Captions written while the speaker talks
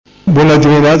Bună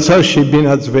dimineața și bine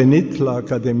ați venit la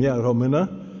Academia Română.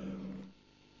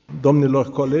 Domnilor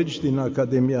colegi din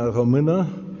Academia Română,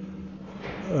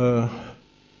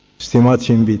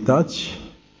 stimați invitați,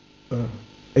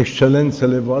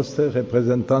 excelențele voastre,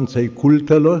 reprezentanței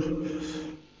cultelor,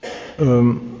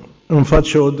 îmi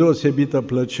face o deosebită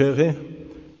plăcere,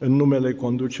 în numele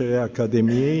conducerii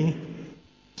Academiei,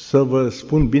 să vă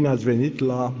spun bine ați venit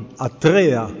la a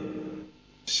treia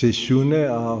sesiune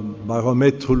a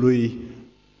Barometrului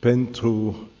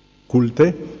pentru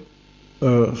Culte,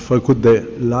 făcut de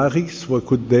LARICS,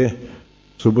 făcut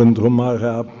sub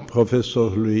îndrumarea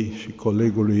profesorului și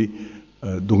colegului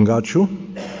Dungaciu.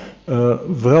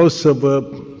 Vreau să vă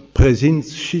prezint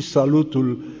și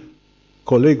salutul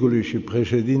colegului și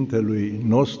președintelui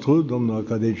nostru, domnul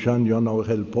academician Ioan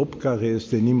Aurel Pop, care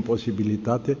este în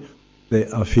imposibilitate de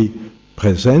a fi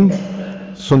prezent.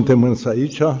 Suntem însă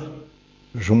aici,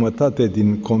 jumătate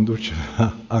din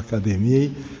conducerea Academiei,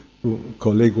 cu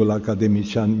colegul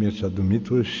academician Mircea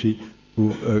Dumitru și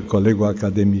cu colegul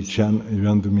academician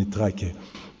Ioan Dumitrache.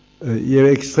 E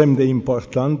extrem de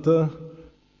importantă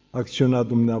acțiunea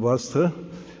dumneavoastră.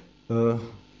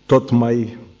 Tot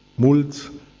mai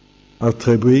mult ar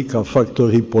trebui ca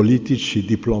factorii politici și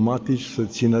diplomatici să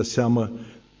țină seamă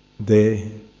de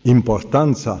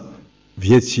importanța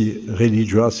vieții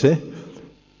religioase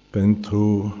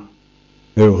pentru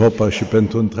Europa și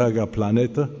pentru întreaga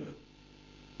planetă.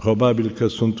 Probabil că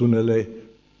sunt unele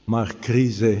mari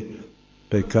crize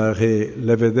pe care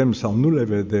le vedem sau nu le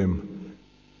vedem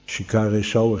și care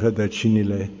și-au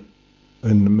rădăcinile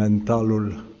în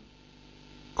mentalul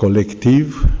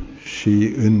colectiv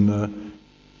și în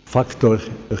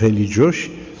factori religioși.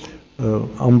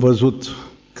 Am văzut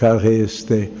care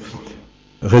este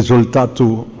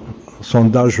rezultatul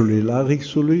sondajului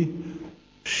LARICS-ului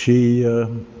și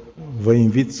vă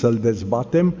invit să-l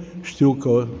dezbatem. Știu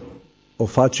că o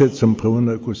faceți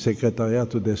împreună cu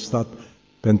Secretariatul de Stat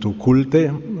pentru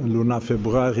Culte. În luna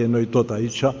februarie, noi tot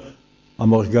aici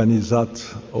am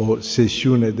organizat o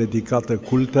sesiune dedicată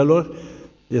cultelor.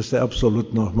 Este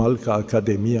absolut normal ca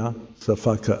Academia să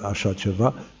facă așa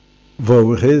ceva. Vă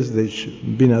urez, deci,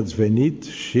 bine ați venit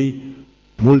și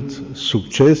mult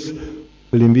succes.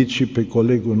 Îl invit și pe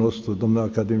colegul nostru, domnul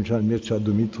academician Mircea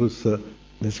Dumitru, să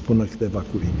ne spună câteva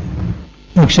cuvinte.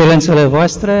 Excelențele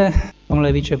voastre,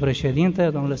 domnule vicepreședinte,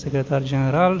 domnule secretar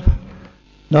general,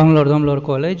 domnilor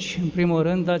colegi, în primul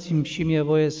rând dați-mi și mie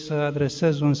voie să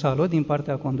adresez un salut din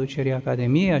partea conducerii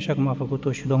Academiei, așa cum a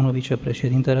făcut-o și domnul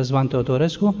vicepreședinte Răzvan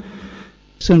Theodorescu.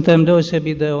 Suntem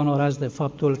deosebit de onorați de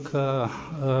faptul că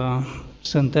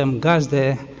suntem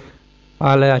gazde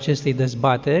ale acestei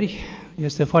dezbateri.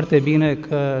 Este foarte bine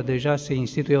că deja se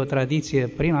instituie o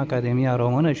tradiție prin Academia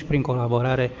Română și prin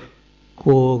colaborare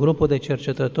cu grupul de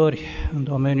cercetători în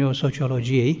domeniul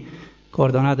sociologiei,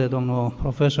 coordonat de domnul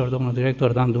profesor, domnul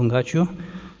director Dan Dungaciu,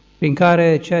 prin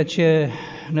care ceea ce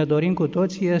ne dorim cu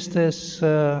toții este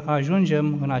să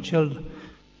ajungem în acel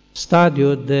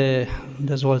stadiu de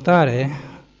dezvoltare,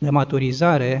 de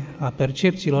maturizare a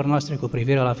percepțiilor noastre cu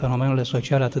privire la fenomenele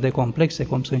sociale atât de complexe,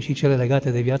 cum sunt și cele legate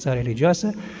de viața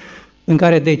religioasă, în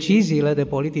care deciziile de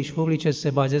politici publice se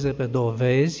bazeze pe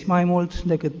dovezi mai mult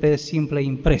decât pe simple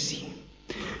impresii.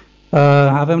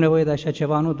 Avem nevoie de așa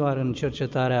ceva nu doar în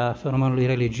cercetarea fenomenului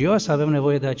religios, avem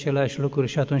nevoie de aceleași lucruri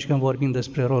și atunci când vorbim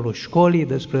despre rolul școlii,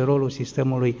 despre rolul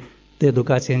sistemului de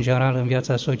educație în general în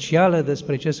viața socială,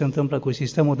 despre ce se întâmplă cu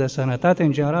sistemul de sănătate,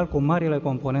 în general cu marile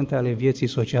componente ale vieții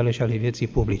sociale și ale vieții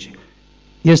publice.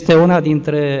 Este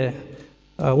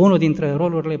unul dintre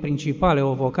rolurile principale,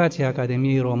 o vocație a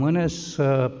Academiei Române,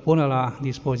 să pună la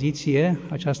dispoziție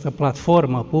această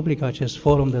platformă publică, acest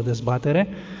forum de dezbatere.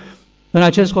 În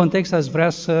acest context aș vrea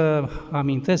să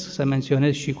amintesc, să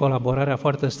menționez și colaborarea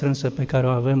foarte strânsă pe care o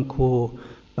avem cu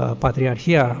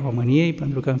Patriarhia României,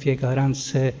 pentru că în fiecare an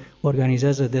se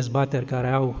organizează dezbateri care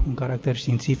au un caracter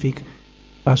științific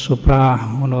asupra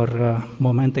unor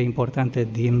momente importante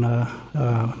din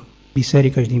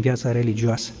biserică și din viața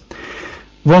religioasă.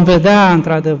 Vom vedea,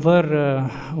 într-adevăr,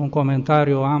 un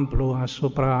comentariu amplu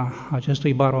asupra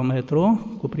acestui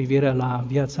barometru cu privire la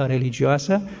viața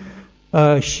religioasă.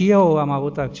 Și eu am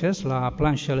avut acces la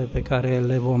planșele pe care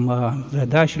le vom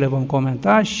vedea și le vom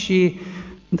comenta și,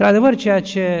 într-adevăr, ceea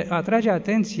ce atrage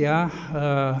atenția,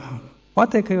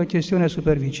 poate că e o chestiune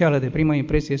superficială de primă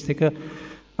impresie, este că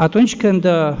atunci când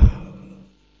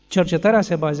cercetarea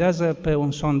se bazează pe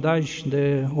un sondaj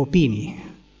de opinii,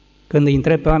 când îi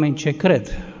întreb pe oameni ce cred,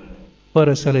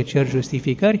 fără să le cer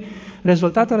justificări,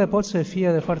 rezultatele pot să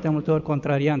fie de foarte multe ori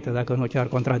contrariante, dacă nu chiar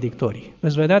contradictorii.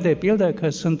 Veți vedea de pildă că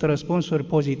sunt răspunsuri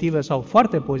pozitive sau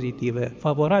foarte pozitive,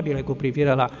 favorabile cu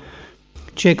privire la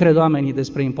ce cred oamenii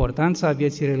despre importanța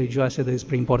vieții religioase,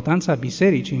 despre importanța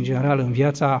bisericii în general în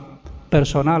viața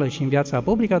personală și în viața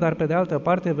publică, dar pe de altă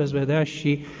parte veți vedea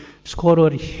și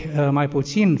scoruri mai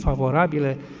puțin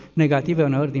favorabile, negative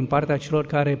uneori din partea celor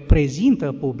care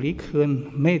prezintă public în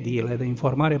mediile de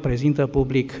informare, prezintă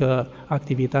public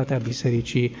activitatea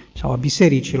bisericii sau a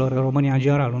bisericilor în România în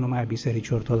general, nu numai a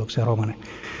Bisericii Ortodoxe Române.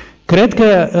 Cred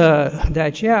că de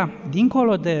aceea,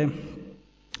 dincolo de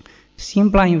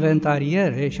simpla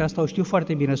inventariere, și asta o știu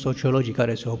foarte bine sociologii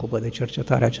care se ocupă de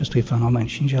cercetarea acestui fenomen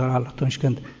și în general atunci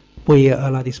când pui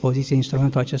la dispoziție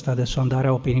instrumentul acesta de sondare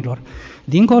a opiniilor.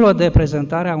 Dincolo de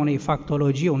prezentarea unei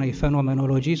factologii, unei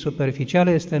fenomenologii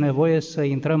superficiale, este nevoie să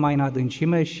intrăm mai în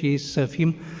adâncime și să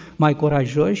fim mai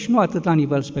curajoși, nu atât la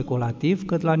nivel speculativ,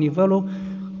 cât la nivelul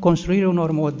construirii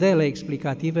unor modele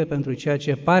explicative pentru ceea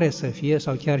ce pare să fie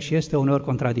sau chiar și este uneori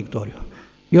contradictoriu.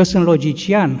 Eu sunt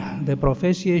logician de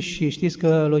profesie și știți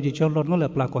că logicienilor nu le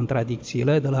plac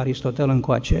contradicțiile de la Aristotel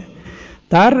încoace.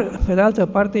 Dar, pe de altă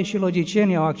parte, și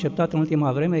logicienii au acceptat în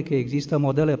ultima vreme că există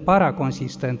modele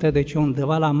paraconsistente, deci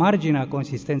undeva la marginea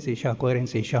consistenței și a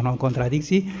coerenței și a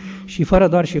non-contradicții, și fără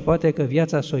doar și poate că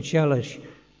viața socială și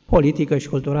politică și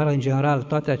culturală în general,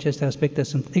 toate aceste aspecte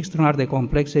sunt extraordinar de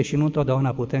complexe și nu întotdeauna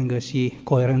putem găsi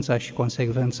coerența și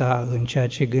consecvența în ceea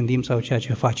ce gândim sau ceea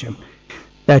ce facem.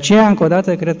 De aceea, încă o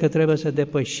dată, cred că trebuie să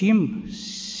depășim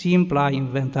simpla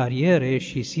inventariere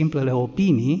și simplele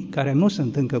opinii, care nu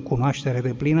sunt încă cunoaștere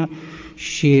deplină,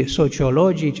 și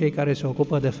sociologii, cei care se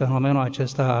ocupă de fenomenul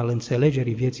acesta al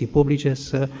înțelegerii vieții publice,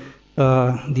 să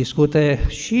discute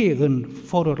și în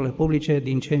forurile publice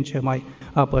din ce în ce mai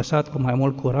apăsat, cu mai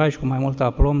mult curaj, cu mai mult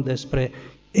aplomb despre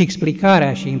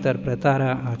explicarea și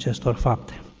interpretarea acestor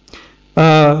fapte.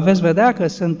 Veți vedea că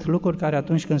sunt lucruri care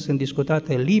atunci când sunt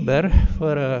discutate liber,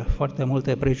 fără foarte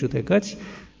multe prejudecăți,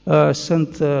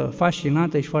 sunt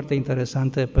fascinante și foarte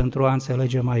interesante pentru a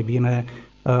înțelege mai bine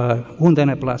unde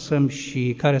ne plasăm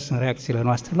și care sunt reacțiile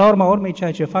noastre. La urma urmei,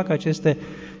 ceea ce fac aceste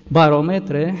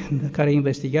barometre care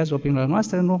investigează opiniile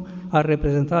noastre nu ar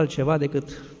reprezenta altceva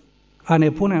decât a ne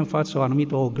pune în față o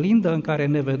anumită oglindă în care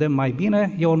ne vedem mai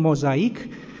bine. E un mozaic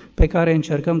pe care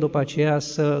încercăm după aceea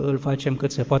să îl facem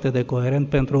cât se poate de coerent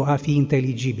pentru a fi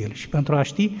inteligibil și pentru a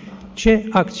ști ce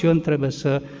acțiuni trebuie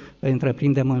să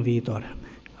întreprindem în viitor.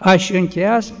 Aș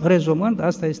încheia rezumând,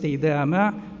 asta este ideea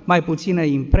mea, mai puține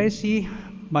impresii,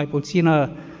 mai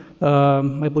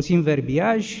puțin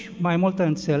verbiaj, mai multă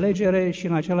înțelegere și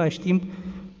în același timp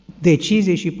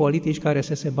decizii și politici care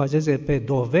să se bazeze pe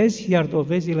dovezi, iar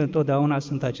dovezile întotdeauna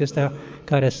sunt acestea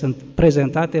care sunt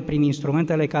prezentate prin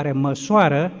instrumentele care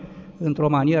măsoară într-o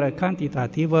manieră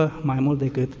cantitativă mai mult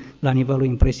decât la nivelul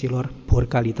impresiilor pur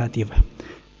calitative.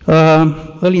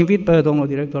 Îl invit pe domnul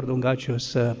director Dungaciu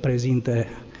să prezinte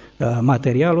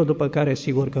materialul, după care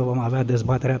sigur că vom avea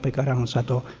dezbaterea pe care a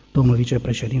anunțat-o domnul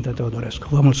vicepreședinte Theodorescu.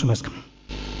 Vă mulțumesc!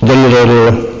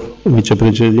 Domnilor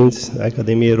vicepreședinți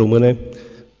Academiei Române,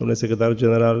 domnule secretar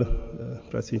general,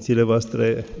 preasfințile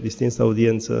voastre, distinsă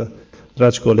audiență,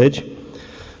 dragi colegi,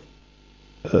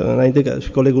 înainte ca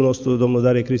și colegul nostru, domnul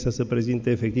Darie Cristea, să prezinte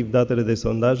efectiv datele de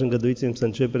sondaj, îngăduiți-mi să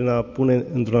încep prin a pune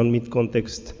într-un anumit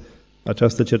context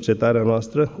această cercetare a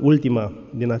noastră, ultima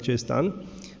din acest an,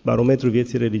 Barometrul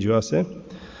Vieții Religioase,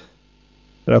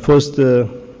 care a fost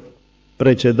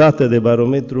precedată de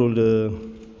Barometrul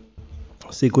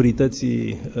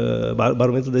Securității,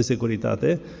 Barometrul de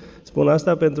Securitate. Spun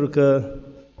asta pentru că,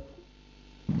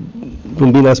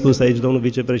 cum bine a spus aici domnul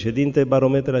vicepreședinte,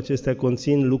 barometrele acestea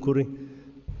conțin lucruri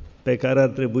pe care ar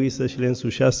trebui să și le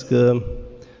însușească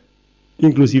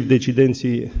inclusiv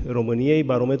decidenții României.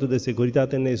 Barometrul de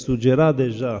securitate ne sugera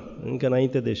deja, încă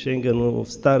înainte de Schengen, o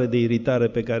stare de iritare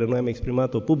pe care noi am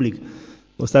exprimat-o public,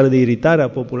 o stare de iritare a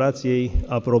populației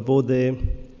apropo de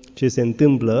ce se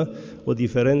întâmplă, o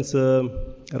diferență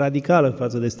radicală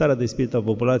față de starea de spirit a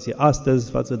populației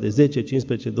astăzi, față de 10,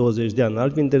 15, 20 de ani.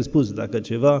 Altminteri spus, dacă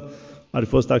ceva ar fi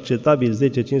fost acceptabil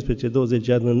 10, 15, 20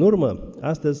 de ani în urmă,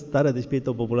 astăzi starea de spirit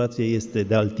a populației este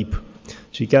de alt tip.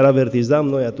 Și chiar avertizam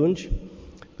noi atunci,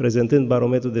 prezentând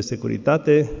barometrul de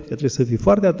securitate, că trebuie să fii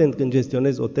foarte atent când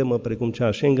gestionezi o temă precum cea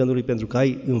a Schengenului, pentru că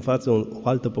ai în față o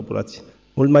altă populație,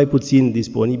 mult mai puțin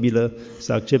disponibilă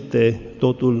să accepte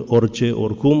totul, orice,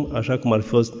 oricum, așa cum ar fi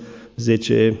fost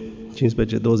 10,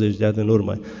 15, 20 de ani în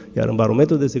urmă. Iar în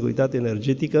barometrul de securitate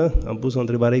energetică am pus o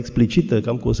întrebare explicită,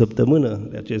 cam cu o săptămână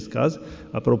de acest caz,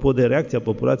 apropo de reacția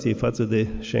populației față de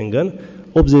Schengen.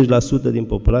 80% din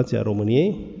populația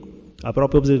României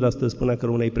Aproape 80% spunea că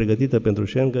România e pregătită pentru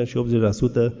Schengen și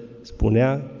 80%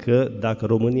 spunea că dacă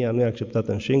România nu e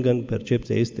acceptată în Schengen,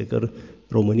 percepția este că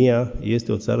România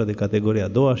este o țară de categoria a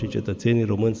doua și cetățenii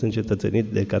români sunt cetățenii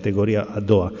de categoria a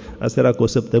doua. Asta era cu o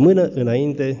săptămână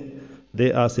înainte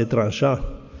de a se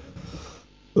tranșa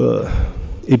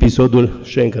episodul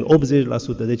Schengen.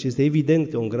 80%. Deci este evident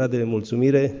că un grad de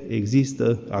nemulțumire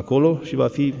există acolo și va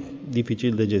fi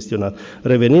dificil de gestionat.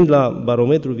 Revenind la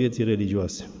Barometrul Vieții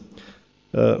Religioase.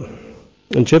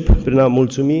 Încep prin a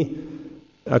mulțumi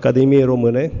Academiei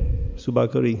Române, sub a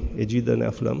cărei egidă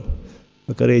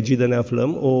ne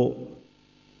aflăm.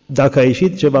 Dacă a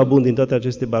ieșit ceva bun din toate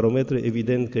aceste barometre,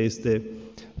 evident că este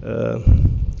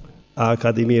a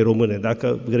Academiei Române.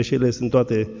 Dacă greșelile sunt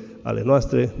toate ale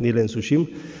noastre, ni le însușim.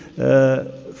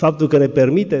 Faptul că ne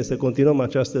permite să continuăm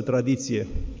această tradiție,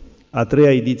 a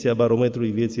treia ediție a Barometrului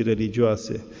Vieții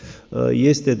Religioase,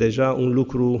 este deja un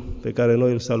lucru pe care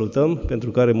noi îl salutăm,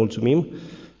 pentru care mulțumim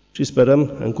și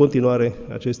sperăm în continuare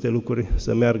aceste lucruri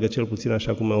să meargă cel puțin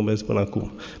așa cum au mers până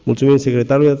acum. Mulțumim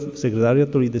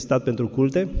Secretariatului de Stat pentru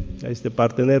Culte, care este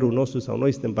partenerul nostru sau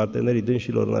noi suntem partenerii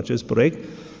dânșilor în acest proiect.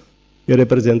 E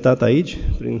reprezentat aici,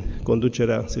 prin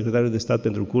conducerea Secretariului de Stat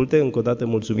pentru Culte. Încă o dată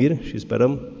mulțumiri și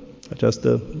sperăm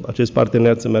acest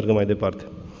parteneriat să meargă mai departe.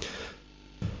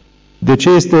 De ce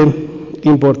este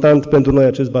important pentru noi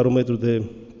acest barometru de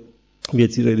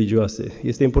vieții religioase?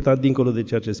 Este important dincolo de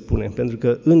ceea ce spune, pentru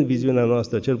că în viziunea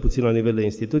noastră, cel puțin la nivel de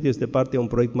institut, este parte un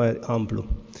proiect mai amplu,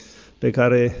 pe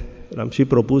care l-am și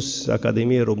propus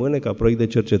Academiei Române ca proiect de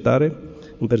cercetare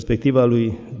în perspectiva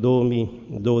lui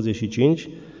 2025,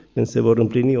 când se vor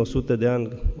împlini 100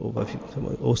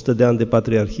 de ani de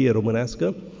patriarhie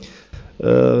românească.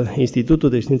 Institutul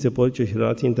de Științe Politice și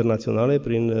Relații Internaționale,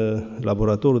 prin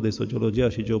Laboratorul de Sociologie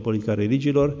și Geopolitica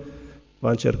Religiilor, va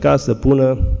încerca să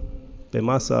pună pe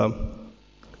masa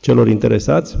celor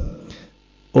interesați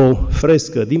o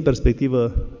frescă din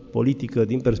perspectivă politică,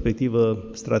 din perspectivă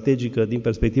strategică, din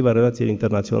perspectiva relațiilor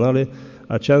internaționale,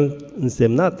 a ce a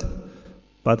însemnat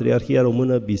Patriarhia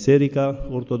Română, Biserica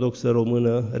Ortodoxă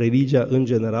Română, religia în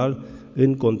general,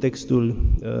 în contextul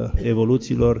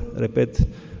evoluțiilor, repet,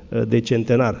 de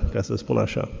centenar, ca să spun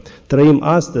așa. Trăim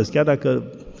astăzi, chiar dacă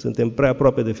suntem prea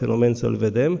aproape de fenomen să-l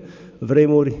vedem,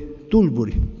 vremuri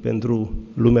tulburi pentru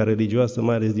lumea religioasă,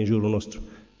 mai ales din jurul nostru.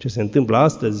 Ce se întâmplă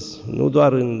astăzi, nu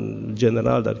doar în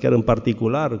general, dar chiar în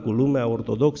particular cu lumea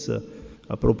ortodoxă,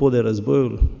 apropo de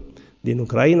războiul din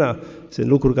Ucraina, sunt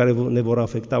lucruri care ne vor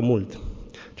afecta mult.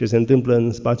 Ce se întâmplă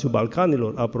în spațiul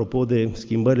Balcanilor, apropo de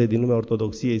schimbările din lumea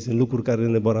ortodoxiei, sunt lucruri care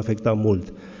ne vor afecta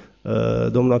mult.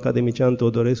 Domnul academician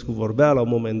Theodorescu vorbea la un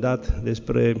moment dat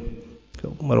despre,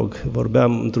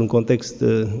 vorbeam într-un context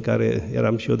în care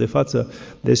eram și eu de față,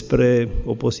 despre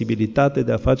o posibilitate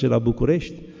de a face la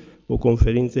București o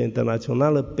conferință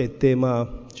internațională pe tema,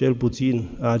 cel puțin,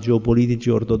 a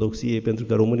geopoliticii ortodoxiei, pentru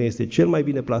că România este cel mai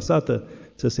bine plasată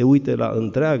să se uite la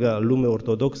întreaga lume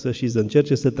ortodoxă și să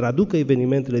încerce să traducă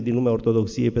evenimentele din lumea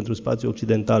ortodoxiei pentru spațiul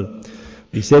occidental.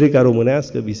 Biserica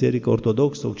românească, biserica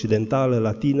ortodoxă, occidentală,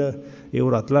 latină,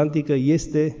 euroatlantică,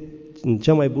 este în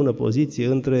cea mai bună poziție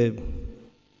între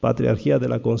Patriarhia de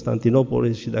la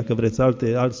Constantinopol și, dacă vreți,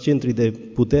 alți centri de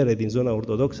putere din zona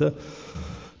ortodoxă,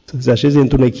 să se așeze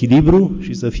într-un echilibru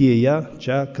și să fie ea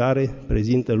cea care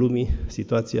prezintă lumii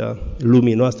situația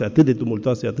lumii noastre atât de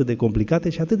tumultoase, atât de complicate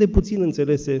și atât de puțin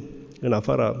înțelese în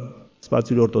afara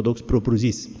spațiului ortodox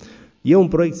propriu-zis. E un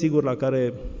proiect, sigur, la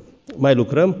care mai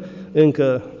lucrăm,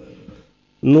 încă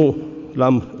nu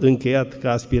l-am încheiat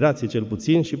ca aspirație cel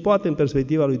puțin și poate în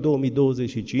perspectiva lui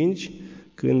 2025,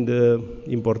 când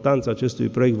importanța acestui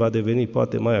proiect va deveni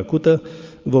poate mai acută,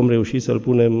 vom reuși să-l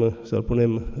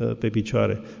punem pe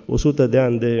picioare. 100 de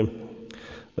ani de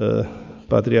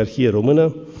Patriarhie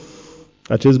Română,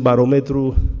 acest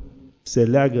barometru se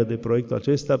leagă de proiectul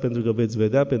acesta, pentru că veți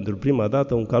vedea pentru prima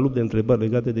dată un calup de întrebări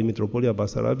legate de Mitropolia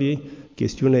Basarabiei,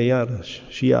 chestiune iarăși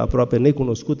și ea aproape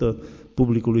necunoscută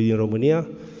publicului din România,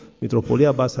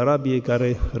 Mitropolia Basarabiei,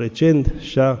 care recent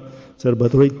și-a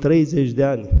sărbătorit 30 de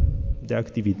ani de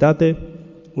activitate,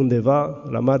 undeva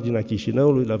la marginea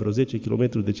Chișinăului, la vreo 10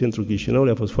 km de centrul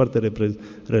Chișinăului. A fost foarte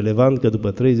relevant că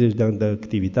după 30 de ani de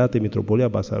activitate, Mitropolia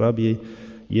Basarabiei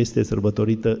este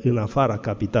sărbătorită în afara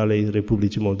capitalei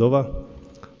Republicii Moldova.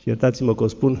 Și iertați-mă că o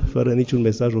spun fără niciun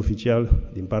mesaj oficial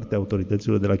din partea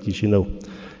autorităților de la Chișinău.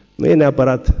 Nu e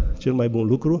neapărat cel mai bun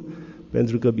lucru,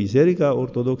 pentru că Biserica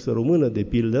Ortodoxă Română, de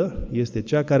pildă, este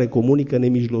cea care comunică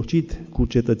nemijlocit cu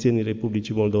cetățenii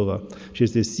Republicii Moldova și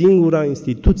este singura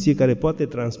instituție care poate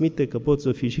transmite că poți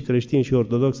să fii și creștin și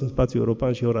ortodox în spațiul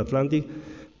european și euroatlantic,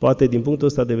 poate din punctul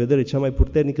ăsta de vedere cea mai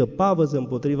puternică pavăză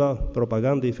împotriva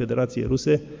propagandei Federației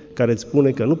Ruse, care îți spune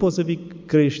că nu poți să fii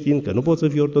creștin, că nu poți să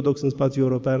fii ortodox în spațiul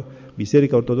european,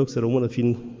 Biserica Ortodoxă Română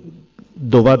fiind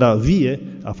dovada vie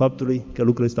a faptului că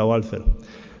lucrurile stau altfel.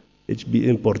 Deci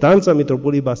importanța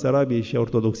Mitropoliei Basarabiei și a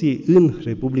ortodoxiei în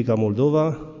Republica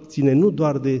Moldova ține nu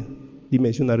doar de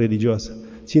dimensiunea religioasă,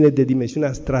 ține de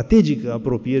dimensiunea strategică a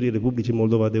apropierii Republicii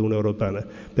Moldova de Uniunea Europeană,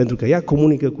 pentru că ea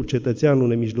comunică cu cetățeanul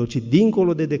nemijlocit,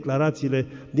 dincolo de declarațiile,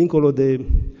 dincolo de,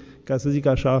 ca să zic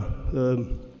așa,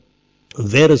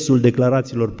 versul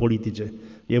declarațiilor politice.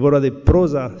 E vorba de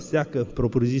proza seacă,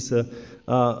 propriu-zisă,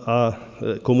 a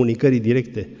comunicării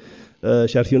directe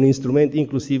și ar fi un instrument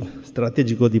inclusiv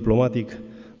strategico-diplomatic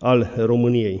al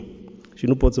României. Și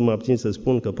nu pot să mă abțin să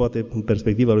spun că poate în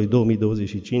perspectiva lui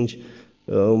 2025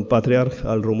 un patriarh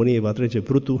al României va trece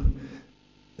prutul.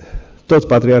 Toți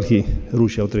patriarhii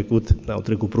ruși au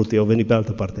trecut prutul, au venit pe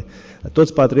altă parte.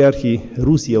 Toți patriarhii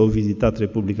Rusiei au vizitat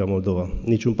Republica Moldova.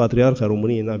 Niciun patriarh al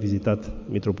României n-a vizitat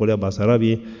Mitropolia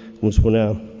Basarabiei, cum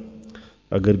spunea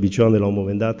Agărbicioane la un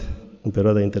moment dat, în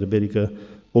perioada interbelică,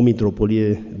 o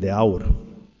mitropolie de aur.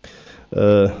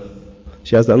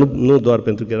 Și asta nu doar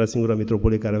pentru că era singura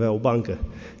mitropolie care avea o bancă,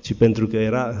 ci pentru că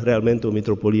era realmente o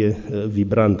mitropolie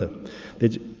vibrantă.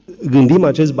 Deci gândim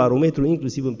acest barometru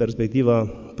inclusiv în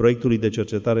perspectiva proiectului de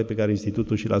cercetare pe care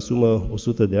Institutul și-l asumă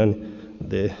 100 de ani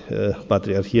de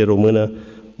Patriarhie Română,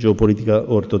 Geopolitica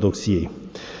Ortodoxiei.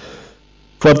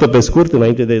 Foarte pe scurt,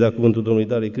 înainte de a-i da cuvântul domnului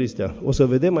Dare Cristea, o să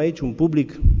vedem aici un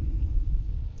public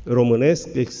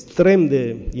românesc extrem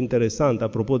de interesant,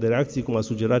 apropo de reacții, cum a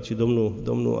sugerat și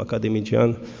domnul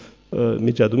academician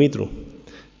Mircea Dumitru.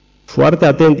 Foarte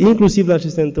atent, inclusiv la ce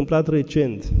s-a întâmplat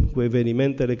recent, cu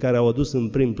evenimentele care au adus în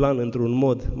prim plan, într-un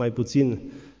mod mai puțin,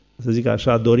 să zic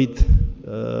așa, dorit,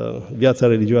 viața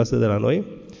religioasă de la noi.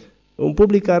 Un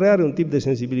public care are un tip de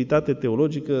sensibilitate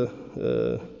teologică,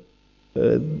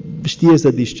 știe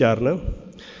să discearnă,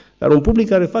 dar un public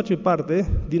care face parte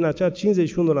din acea 51%,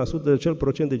 acel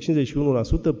procent de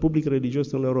 51% public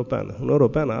religios în Uniunea Europeană. În Uniunea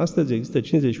Europeană astăzi există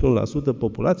 51%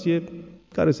 populație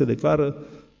care se declară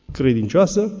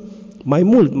credincioasă, mai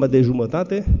mult de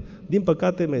jumătate. Din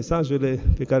păcate, mesajele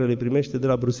pe care le primește de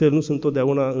la Bruxelles nu sunt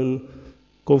totdeauna în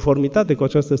conformitate cu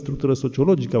această structură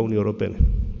sociologică a Uniunii Europene.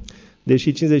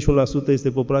 Deși 51% este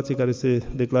populație care se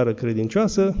declară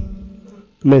credincioasă,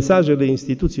 mesajele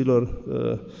instituțiilor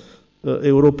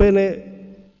europene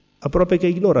aproape că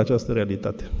ignoră această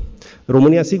realitate.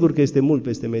 România sigur că este mult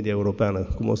peste media europeană,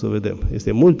 cum o să vedem.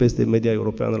 Este mult peste media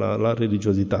europeană la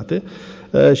religiozitate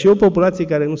și o populație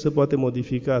care nu se poate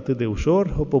modifica atât de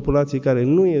ușor, o populație care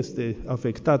nu este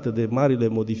afectată de marile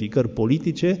modificări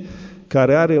politice,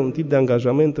 care are un tip de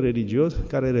angajament religios,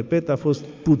 care, repet, a fost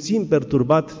puțin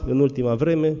perturbat în ultima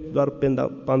vreme, doar pe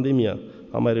pandemia.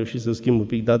 Am mai reușit să schimb un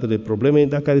pic datele problemei,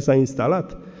 dar care s-a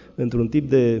instalat într-un tip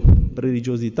de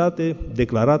religiozitate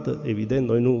declarată, evident,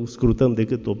 noi nu scrutăm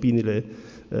decât opiniile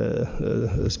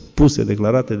spuse,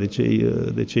 declarate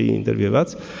de cei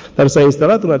intervievați, dar s-a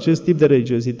instalat în acest tip de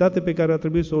religiozitate pe care ar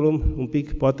trebui să o luăm un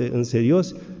pic, poate, în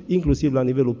serios, inclusiv la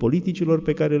nivelul politicilor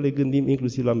pe care le gândim,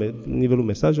 inclusiv la nivelul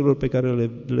mesajelor pe care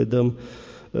le dăm,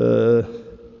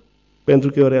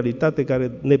 pentru că e o realitate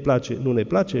care ne place, nu ne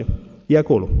place, e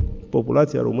acolo.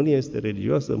 Populația României este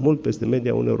religioasă mult peste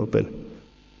media Uniunii Europene.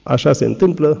 Așa se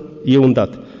întâmplă, e un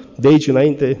dat. De aici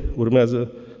înainte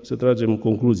urmează să tragem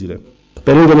concluziile.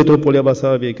 Pe lângă Mitropolia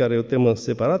Basarabiei, care e o temă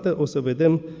separată, o să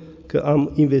vedem că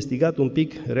am investigat un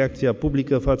pic reacția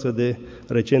publică față de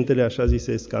recentele, așa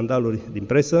zise, scandaluri din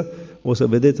presă. O să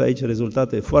vedeți aici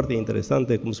rezultate foarte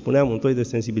interesante, cum spuneam, un toi de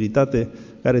sensibilitate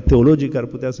care teologic ar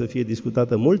putea să fie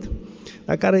discutată mult,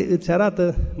 dar care îți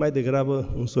arată mai degrabă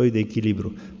un soi de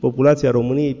echilibru. Populația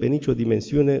României, pe nicio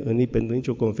dimensiune, pentru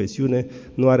nicio confesiune,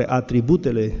 nu are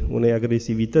atributele unei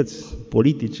agresivități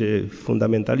politice,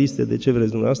 fundamentaliste, de ce vreți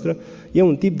dumneavoastră. E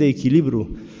un tip de echilibru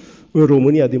în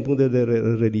România din punct de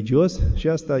vedere religios și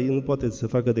asta nu poate să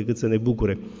facă decât să ne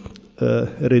bucure.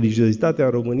 Religiozitatea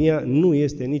în România nu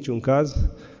este în niciun caz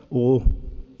o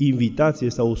invitație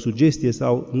sau o sugestie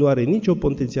sau nu are nicio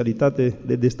potențialitate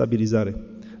de destabilizare.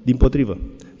 Dimpotrivă,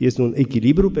 este un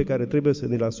echilibru pe care trebuie să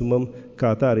ne-l asumăm ca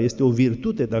atare. Este o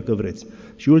virtute, dacă vreți.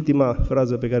 Și ultima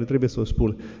frază pe care trebuie să o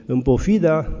spun. În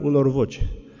pofida unor voci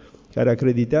care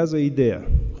acreditează ideea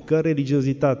că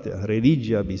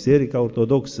religia, Biserica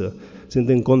Ortodoxă sunt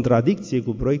în contradicție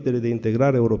cu proiectele de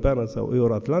integrare europeană sau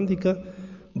euroatlantică,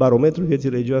 Barometrul Vieții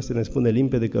Religioase ne spune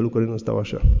limpede că lucrurile nu stau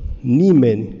așa.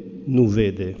 Nimeni nu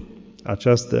vede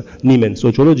nimeni,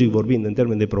 sociologic vorbind în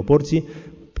termeni de proporții,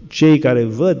 cei care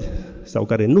văd sau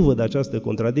care nu văd această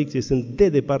contradicție sunt de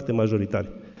departe majoritari.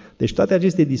 Deci toate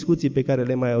aceste discuții pe care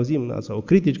le mai auzim, sau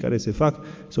critici care se fac,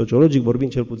 sociologic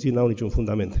vorbind cel puțin, n-au niciun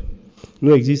fundament.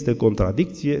 Nu există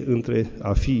contradicție între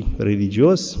a fi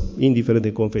religios, indiferent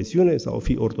de confesiune, sau a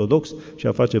fi ortodox și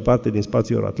a face parte din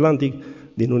spațiul atlantic,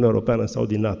 din Uniunea Europeană sau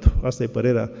din NATO. Asta e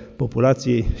părerea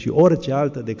populației și orice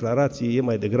altă declarație e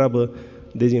mai degrabă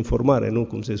dezinformare, nu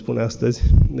cum se spune astăzi,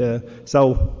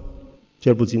 sau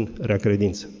cel puțin rea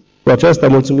credință. Cu aceasta,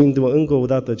 mulțumindu-mă încă o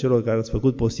dată celor care ați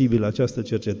făcut posibil această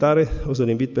cercetare, o să-l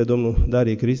invit pe domnul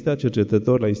Darie Cristea,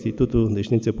 cercetător la Institutul de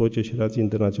Științe, Politice și Relații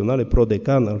Internaționale,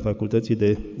 prodecan al Facultății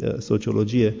de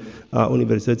Sociologie a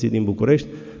Universității din București,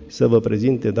 să vă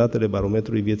prezinte datele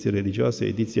Barometrului Vieții Religioase,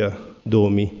 ediția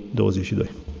 2022.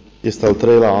 Este al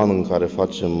treilea an în care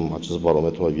facem acest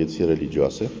barometru al vieții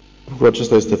religioase. Lucrul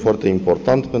acesta este foarte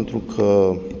important pentru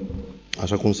că,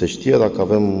 așa cum se știe, dacă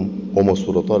avem o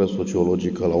măsurătoare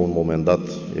sociologică la un moment dat,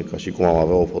 e ca și cum am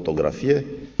avea o fotografie.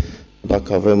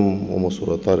 Dacă avem o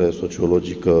măsurătoare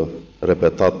sociologică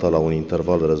repetată la un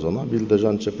interval rezonabil, deja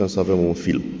începem să avem un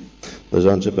film.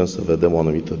 Deja începem să vedem o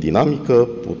anumită dinamică,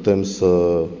 putem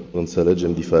să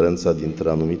înțelegem diferența dintre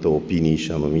anumite opinii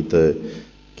și anumite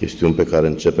chestiuni pe care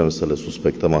începem să le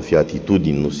suspectăm a fi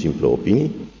atitudini, nu simple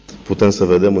opinii. Putem să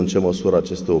vedem în ce măsură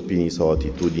aceste opinii sau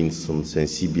atitudini sunt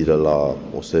sensibile la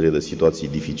o serie de situații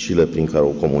dificile prin care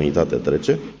o comunitate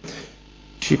trece.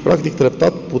 Și, practic,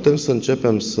 treptat putem să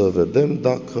începem să vedem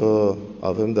dacă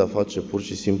avem de-a face pur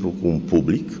și simplu cu un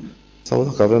public sau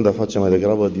dacă avem de-a face mai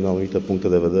degrabă din anumite puncte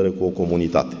de vedere cu o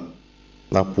comunitate.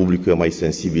 Da? Publicul e mai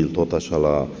sensibil tot așa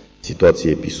la situații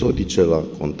episodice, la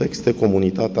contexte.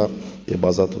 Comunitatea e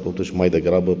bazată totuși mai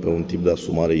degrabă pe un tip de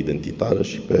asumare identitară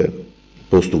și pe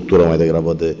o structură mai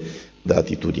degrabă de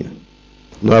atitudine.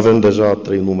 Noi avem deja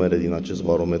 3 numere din acest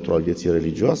barometru al vieții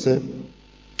religioase.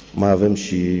 Mai avem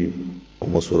și o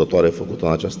măsurătoare făcută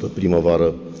în această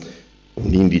primăvară,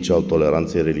 un indice al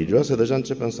toleranței religioase. Deja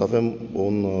începem să avem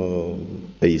un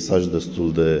peisaj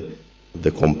destul de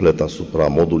complet asupra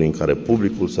modului în care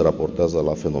publicul se raportează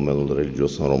la fenomenul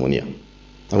religios în România.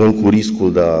 Avem cu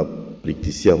riscul de a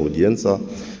plictisi audiența,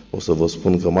 o să vă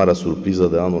spun că marea surpriză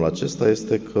de anul acesta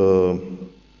este că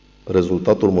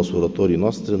rezultatul măsurătorii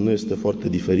noastre nu este foarte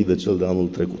diferit de cel de anul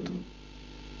trecut.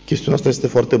 Chestiunea asta este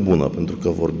foarte bună, pentru că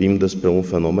vorbim despre un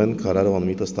fenomen care are o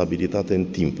anumită stabilitate în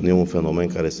timp. Nu e un fenomen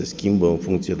care se schimbă în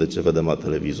funcție de ce vedem la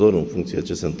televizor, în funcție de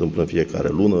ce se întâmplă în fiecare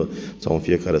lună sau în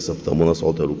fiecare săptămână sau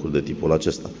alte lucruri de tipul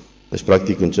acesta. Deci,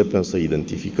 practic, începem să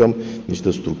identificăm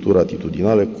niște structuri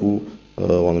atitudinale cu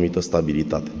o anumită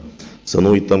stabilitate. Să nu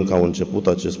uităm că au început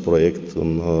acest proiect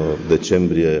în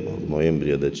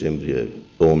noiembrie-decembrie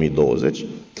 2020,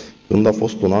 când a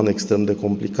fost un an extrem de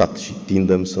complicat și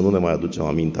tindem să nu ne mai aducem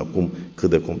aminte acum cât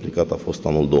de complicat a fost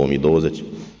anul 2020.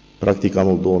 Practic,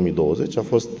 anul 2020 a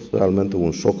fost realmente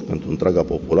un șoc pentru întreaga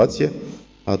populație,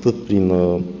 atât prin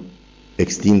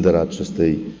extinderea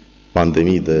acestei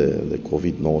pandemii de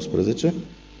COVID-19,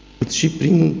 cât și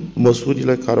prin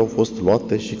măsurile care au fost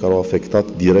luate și care au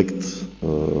afectat direct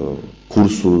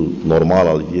cursul normal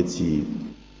al vieții,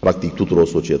 practic tuturor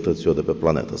societăților de pe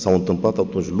planetă. S-au întâmplat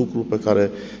atunci lucruri pe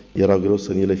care era greu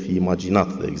să ni le fi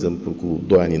imaginat, de exemplu cu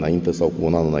 2 ani înainte sau cu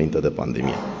un an înainte de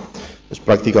pandemie. Deci,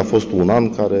 practic, a fost un an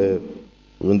care,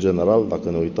 în general, dacă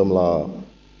ne uităm la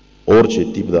orice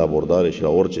tip de abordare și la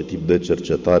orice tip de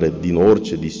cercetare, din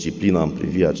orice disciplină am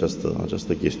privit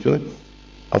această chestiune,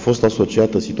 a fost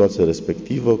asociată situația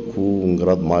respectivă cu un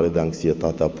grad mare de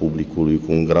anxietate a publicului,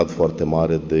 cu un grad foarte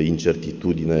mare de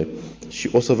incertitudine. Și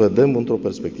o să vedem într-o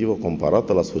perspectivă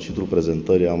comparată, la sfârșitul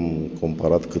prezentării am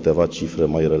comparat câteva cifre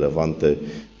mai relevante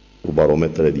cu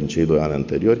barometrele din cei 2 ani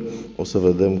anteriori, o să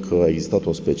vedem că a existat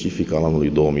un specific al anului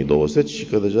 2020 și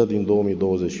că deja din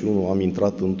 2021 am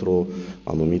intrat într-o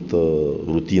anumită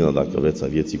rutină, dacă vreți, a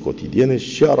vieții cotidiene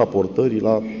și a raportării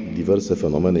la diverse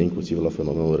fenomene, inclusiv la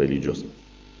fenomenul religios.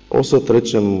 O să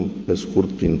trecem pe scurt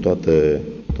prin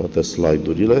toate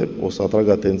slide-urile, o să atrag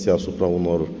atenția asupra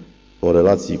unor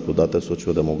corelații cu date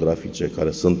sociodemografice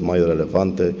care sunt mai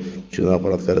relevante și nu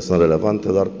neapărat care sunt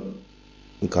relevante, dar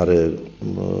care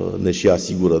ne și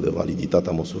asigură de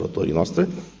validitatea măsurătorii noastre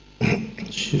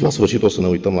și la sfârșit o să ne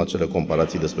uităm la cele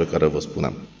comparații despre care vă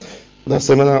spuneam. De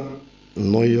asemenea,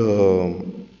 noi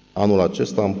anul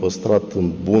acesta am păstrat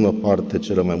în bună parte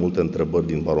cele mai multe întrebări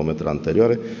din barometrele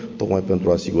anterioare, tocmai pentru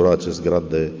a asigura acest grad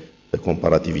de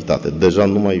comparativitate. Deja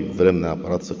nu mai vrem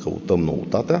neapărat să căutăm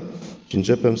noutatea, ci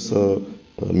începem să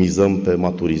mizăm pe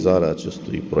maturizarea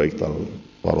acestui proiect al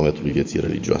Barometrului Vieții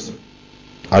Religioase.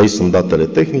 Aici sunt datele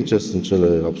tehnice, sunt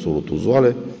cele absolut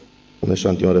uzuale, un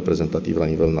eșantion reprezentativ la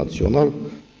nivel național.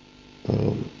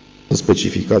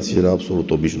 specificațiile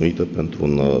absolut obișnuite pentru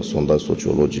un sondaj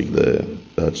sociologic de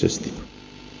acest tip.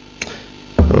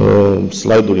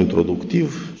 Slide-ul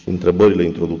introductiv și întrebările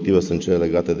introductive sunt cele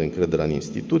legate de încrederea în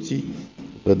instituții.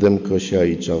 Vedem că și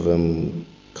aici avem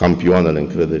campioanele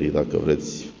încrederii, dacă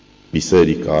vreți,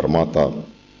 biserica, armata,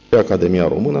 pe Academia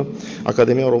Română.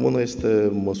 Academia Română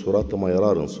este măsurată mai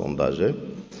rar în sondaje,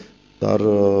 dar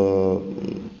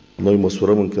noi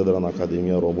măsurăm încrederea în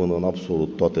Academia Română în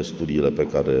absolut toate studiile pe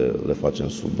care le facem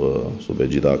sub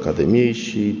egida Academiei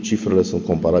și cifrele sunt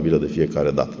comparabile de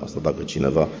fiecare dată. Asta dacă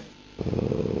cineva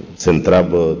se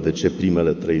întreabă de ce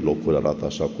primele 3 locuri arată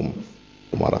așa cum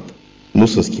arată. Nu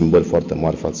sunt schimbări foarte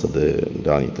mari față de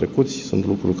anii trecuți, sunt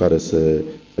lucruri care se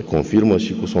confirmă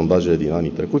și cu sondajele din anii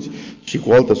trecuți și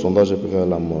cu alte sondaje pe care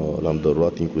le-am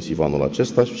derulat inclusiv anul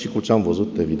acesta și cu ce am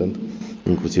văzut, evident,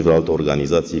 inclusiv la alte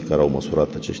organizații care au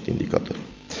măsurat acești indicatori.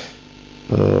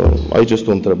 Aici este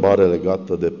o întrebare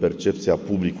legată de percepția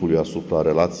publicului asupra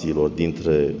relațiilor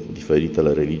dintre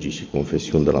diferitele religii și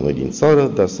confesiuni de la noi din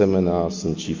țară. De asemenea,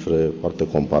 sunt cifre foarte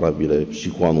comparabile și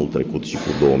cu anul trecut și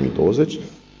cu 2020.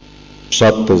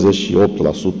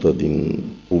 78% din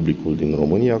publicul din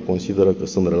România consideră că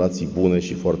sunt relații bune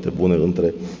și foarte bune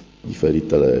între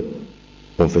diferitele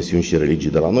confesiuni și religii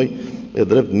de la noi. E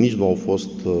drept, nici nu au fost,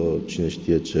 cine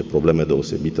știe ce, probleme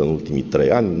deosebite în ultimii 3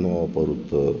 ani, nu au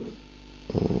apărut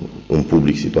în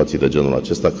public situații de genul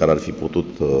acesta care ar fi putut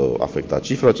afecta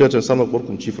cifra, ceea ce înseamnă că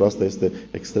oricum cifra asta este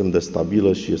extrem de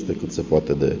stabilă și este cât se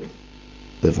poate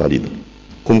de validă.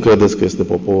 Cum credeți că este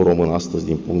poporul român astăzi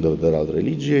din punct de vedere al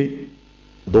religiei?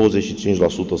 25%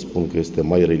 spun că este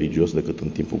mai religios decât în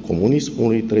timpul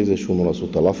comunismului,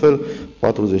 31% la fel,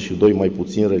 42% mai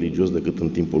puțin religios decât în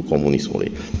timpul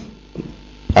comunismului.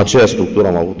 Aceeași structură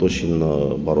am avut-o și în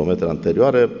barometre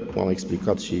anterioare, am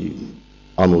explicat și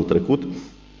anul trecut.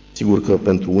 Sigur că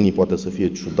pentru unii poate să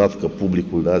fie ciudat că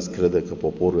publicul de azi crede că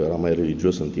poporul era mai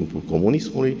religios în timpul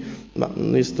comunismului, dar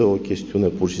nu este o chestiune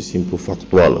pur și simplu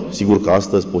factuală. Sigur că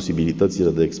astăzi posibilitățile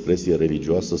de expresie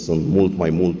religioasă sunt mult mai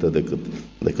multe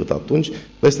decât atunci,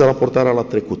 dar este raportarea la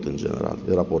trecut în general.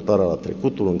 E raportarea la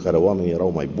trecutul în care oamenii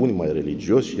erau mai buni, mai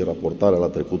religioși și e raportarea la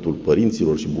trecutul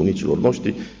părinților și bunicilor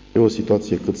noștri. E o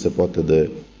situație cât se poate de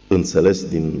înțeles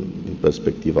din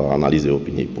perspectiva analizei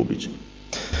opiniei publice.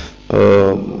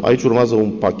 Aici urmează un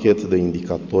pachet de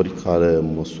indicatori care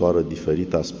măsoară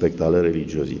diferite aspecte ale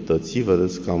religiozității.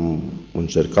 Vedeți că am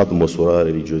încercat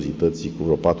măsurarea religiozității cu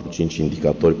vreo 4-5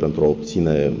 indicatori pentru a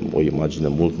obține o imagine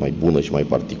mult mai bună și mai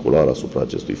particulară asupra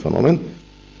acestui fenomen.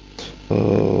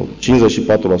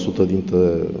 54%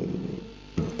 dintre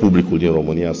publicul din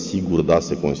România, sigur, da,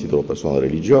 se consideră o persoană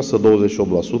religioasă,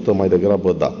 28% mai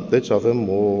degrabă da. Deci avem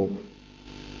o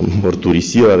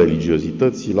mărturisirea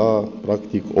religiozității la,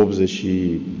 practic,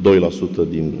 82%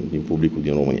 din publicul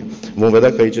din România. Vom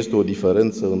vedea că aici este o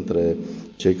diferență între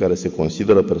cei care se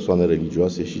consideră persoane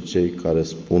religioase și cei care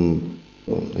spun,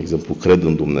 de exemplu, cred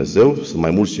în Dumnezeu. Sunt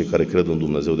mai mulți cei care cred în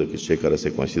Dumnezeu decât cei care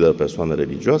se consideră persoane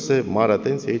religioase. Mare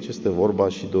atenție, aici este vorba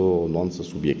și de o nuanță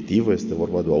subiectivă, este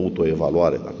vorba de o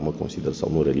autoevaluare, dacă mă consider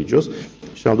sau nu religios.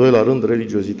 Și, în al doilea rând,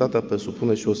 religiozitatea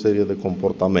presupune și o serie de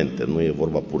comportamente. Nu e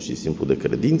vorba pur și simplu de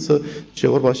credință, ci e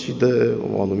vorba și de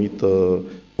o anumită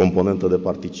componentă de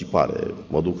participare.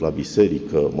 Mă duc la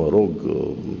biserică, mă rog,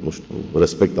 nu știu,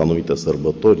 respect anumite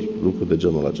sărbători, lucruri de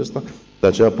genul acesta. De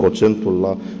aceea procentul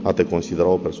la a te considera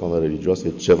o persoană religioasă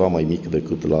e ceva mai mic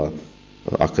decât la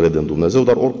a crede în Dumnezeu,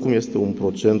 dar oricum este un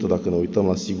procent, dacă ne uităm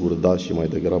la sigur da și mai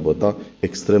degrabă da,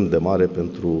 extrem de mare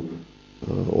pentru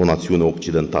o națiune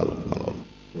occidentală.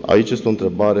 Aici este o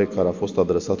întrebare care a fost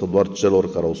adresată doar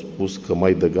celor care au spus că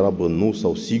mai degrabă nu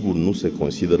sau sigur nu se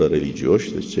consideră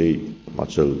religioși, deci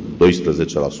acel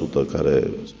 12% care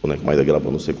spune că mai degrabă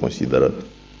nu se consideră,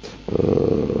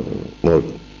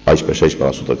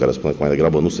 14-16% care spune că mai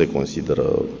degrabă nu se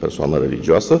consideră persoană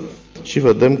religioasă și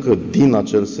vedem că din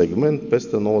acel segment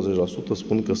peste 90%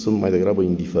 spun că sunt mai degrabă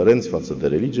indiferenți față de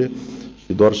religie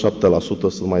și doar 7%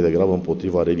 sunt mai degrabă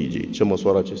împotriva religiei. Ce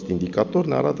măsoară acest indicator?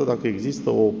 Ne arată dacă există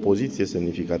o poziție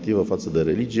semnificativă față de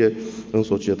religie în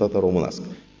societatea românească.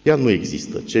 Ea nu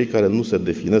există. Cei care nu se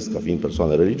definesc ca fiind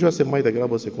persoane religioase mai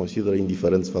degrabă se consideră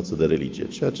indiferenți față de religie,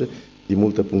 ceea ce, din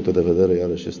multe puncte de vedere,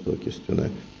 iarăși este o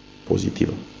chestiune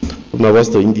pozitivă.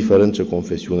 Dumneavoastră, indiferent ce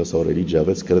confesiune sau religie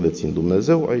aveți, credeți în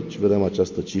Dumnezeu, aici vedem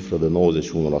această cifră de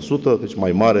 91%, deci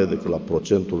mai mare decât la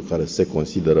procentul care se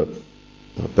consideră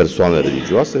persoane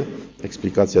religioase.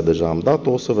 Explicația deja am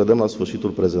dat-o, o să vedem la sfârșitul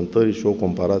prezentării și o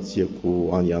comparație cu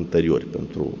anii anteriori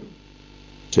pentru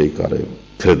cei care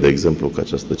cred, de exemplu, că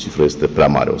această cifră este prea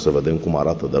mare. O să vedem cum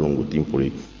arată de-a lungul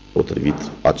timpului,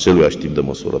 potrivit aceluiași tip de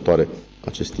măsurătoare,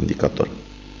 acest indicator.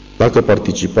 Dacă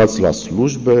participați la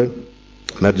slujbe,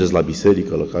 mergeți la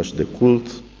biserică, lăcaș de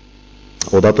cult,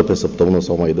 o dată pe săptămână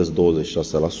sau mai des 26%,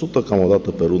 cam o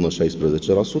dată pe lună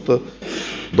 16%,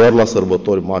 doar la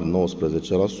sărbători mari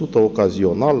 19%,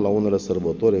 ocazional la unele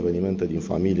sărbători, evenimente din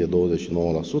familie 29%,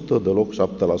 deloc 7%.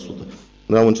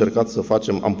 Noi am încercat să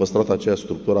facem, am păstrat aceeași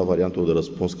structură a variantului de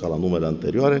răspuns ca la numele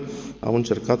anterioare, am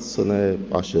încercat să ne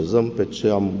așezăm pe ce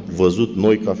am văzut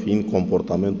noi ca fiind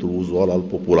comportamentul uzual al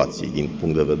populației, din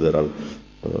punct de vedere al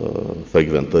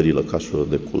frecventării lăcașurilor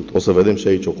de cult. O să vedem și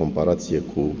aici o comparație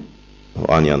cu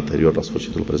anii anteriori la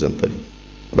sfârșitul prezentării.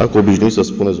 Dacă obișnuiți să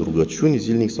spuneți rugăciuni,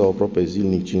 zilnic sau aproape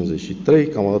zilnic 53,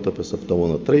 cam o dată pe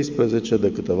săptămână 13,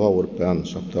 de câteva ori pe an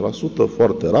 7%,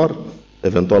 foarte rar,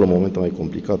 eventual în momente mai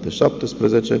complicate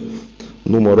 17,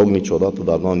 nu mă rog niciodată,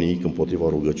 dar n-am nimic împotriva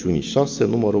rugăciunii 6,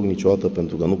 nu mă rog niciodată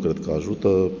pentru că nu cred că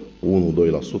ajută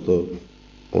 1-2%,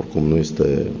 oricum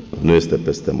nu este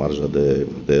peste marja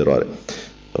de eroare.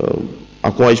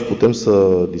 Acum aici putem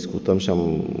să discutăm și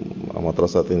am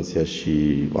atras atenția și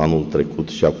anul trecut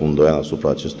și acum 2 ani asupra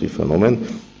acestui fenomen.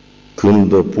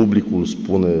 Când publicul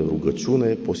spune rugăciune,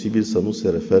 e posibil să nu se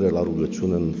refere la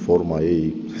rugăciune în forma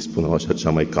ei, spunem așa, cea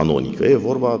mai canonică. E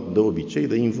vorba de obicei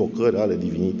de invocări ale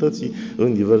divinității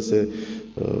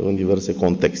în diverse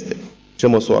contexte. Ce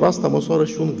măsoară asta? Măsoară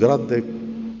și un grad de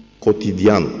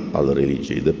cotidian al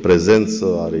religiei, de prezență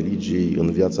a religiei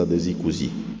în viața de zi cu zi.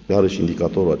 Iarăși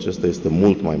indicatorul acesta este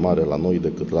mult mai mare la noi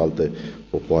decât la alte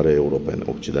popoare europene,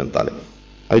 occidentale.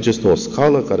 Aici este o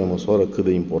scală care măsoară cât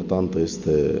de importantă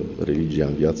este religia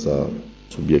în viața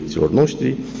subiecților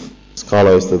noștri.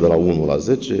 Scala este de la 1 la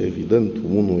 10, evident,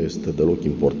 1 este deloc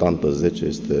importantă, 10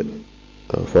 este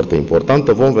foarte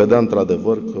importantă. Vom vedea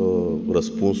într-adevăr că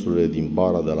răspunsurile din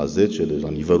bara de la 10, deci la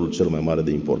nivelul cel mai mare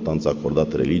de importanță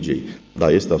acordat religiei,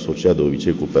 da, este asociat de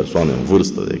obicei cu persoane în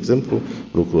vârstă, de exemplu,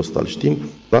 lucrul ăsta îl știm,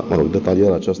 dar, mă rog,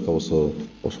 detalierea aceasta o să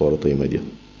o arătă imediat.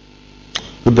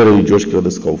 Cât de religioși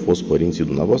credeți că au fost părinții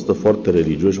dumneavoastră? Foarte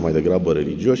religioși, mai degrabă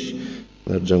religioși,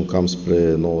 mergem cam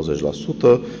spre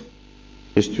 90%.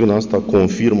 Chestiunea asta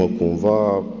confirmă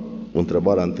cumva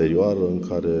întrebarea anterioară în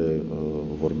care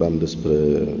vorbeam despre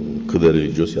cât de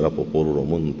religios era poporul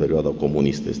român în perioada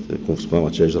comunistă. Este, cum spuneam,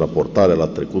 aceeași raportare la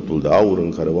trecutul de aur în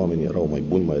care oamenii erau mai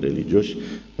buni, mai religioși,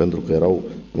 pentru că erau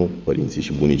părinții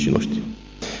și bunicii noștri.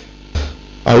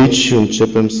 Aici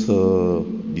începem să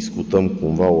discutăm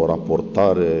cumva o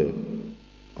raportare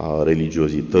a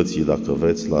religiozității, dacă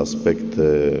vreți, la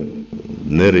aspecte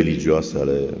nereligioase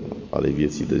ale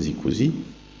vieții de zi cu zi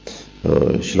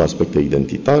și la aspecte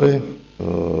identitare.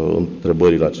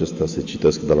 Întrebările acestea se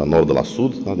citesc de la nord la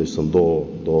sud, da? Deci sunt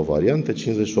două variante. 58%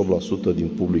 din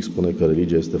public spune că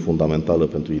religia este fundamentală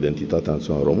pentru identitatea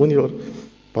națională a românilor, 40%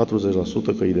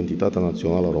 că identitatea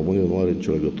națională a românilor nu are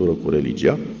nicio legătură cu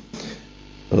religia,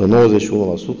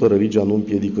 91% religia nu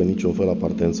împiedică niciun fel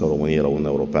apartența României la Uniunea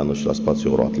Europeană și la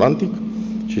spațiul euroatlantic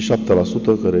și 7%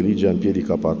 că religia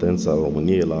împiedică apartența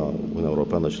României la Uniunea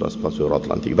Europeană și la spațiul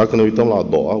euroatlantic. Dacă ne uităm la a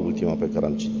doua, ultima pe care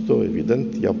am citit-o,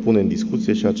 evident, ea pune în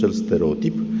discuție și acel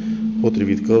stereotip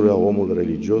potrivit căruia omul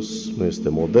religios nu este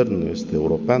modern, nu este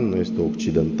european, nu este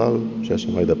occidental și așa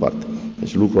mai departe.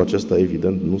 Deci lucrul acesta,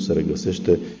 evident, nu se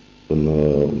regăsește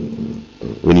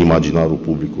în imaginarul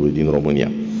publicului din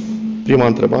România. Prima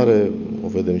întrebare, o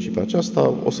vedem și pe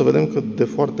aceasta, o să vedem că de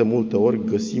foarte multe ori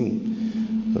găsim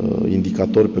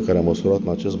indicatori pe care am măsurat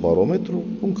în acest barometru,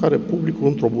 în care publicul,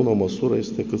 într-o bună măsură,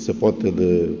 este cât se poate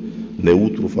de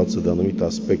neutru față de anumite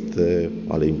aspecte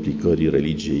ale implicării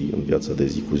religiei în viața de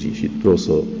zi cu zi. Și vreau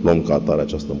să luăm ca atare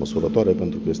această măsurătoare,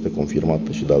 pentru că este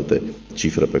confirmată și de alte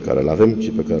cifre pe care le avem și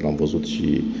pe care le-am văzut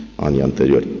și anii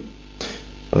anteriori.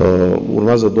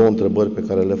 Urmează două întrebări pe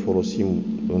care le folosim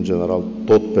în general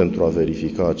tot pentru a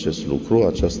verifica acest lucru,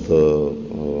 această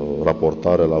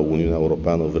raportare la Uniunea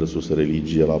Europeană versus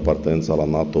religie, la apartenența la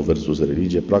NATO versus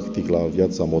religie, practic la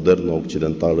viața modernă,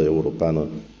 occidentală, europeană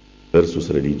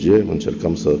versus religie.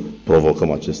 Încercăm să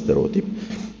provocăm acest stereotip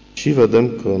și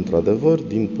vedem că, într-adevăr,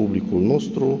 din publicul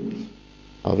nostru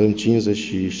avem 56%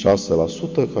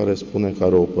 care spune că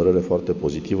are o părere foarte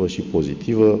pozitivă și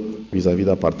pozitivă vis-a-vis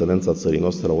de apartenența țării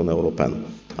noastre la Uniunea Europeană.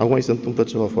 Acum se întâmplă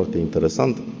ceva foarte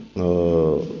interesant.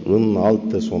 În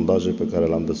alte sondaje pe care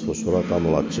le-am desfășurat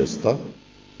anul acesta,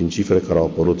 din cifre care au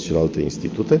apărut și la alte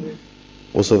institute,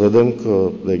 o să vedem că,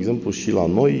 de exemplu, și la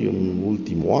noi, în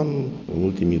ultimul an, în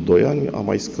ultimii 2 ani, a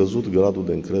mai scăzut gradul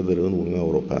de încredere în Uniunea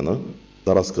Europeană,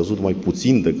 dar a scăzut mai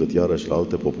puțin decât iarăși la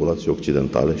alte populații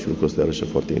occidentale și lucrul ăsta iarăși e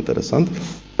foarte interesant.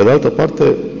 Pe de altă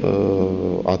parte,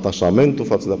 atașamentul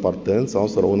față de apartenența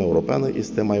noastră la Uniunea Europeană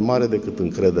este mai mare decât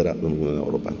încrederea în Uniunea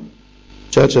Europeană.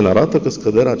 Ceea ce ne arată că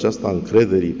scăderea aceasta a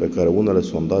încrederii pe care unele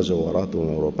sondaje o arată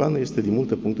Uniunea Europeană este din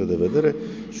multe puncte de vedere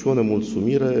și o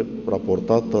nemulțumire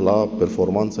raportată la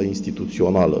performanța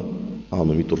instituțională a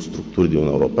anumitor structuri din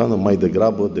Uniunea Europeană, mai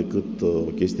degrabă decât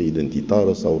o chestie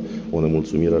identitară sau o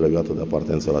nemulțumire legată de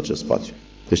apartența la acest spațiu.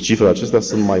 Deci cifrele acestea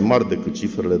sunt mai mari decât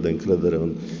cifrele de încredere în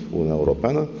Uniunea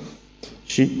Europeană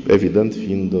și, evident,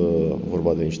 fiind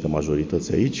vorba de niște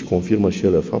majorități aici, confirmă și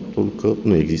ele faptul că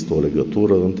nu există o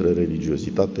legătură între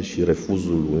religiozitate și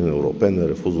refuzul Uniunii Europene,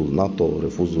 refuzul NATO,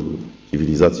 refuzul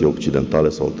civilizației occidentale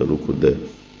sau alte lucruri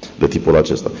de tipul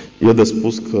acesta. E de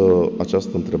spus că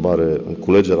această întrebare, în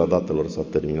culegerea datelor, s-a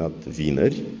terminat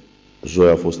vineri. Joi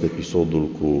a fost episodul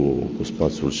cu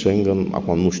spațiul Schengen.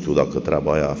 Acum nu știu dacă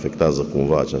treaba aia afectează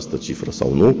cumva această cifră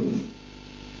sau nu.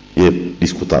 E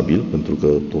discutabil, pentru că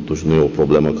totuși nu e o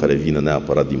problemă care vine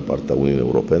neapărat din partea Uniunii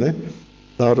Europene,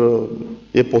 dar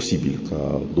e posibil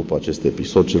ca după acest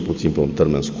episod, cel puțin pe un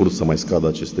termen scurt, să mai scadă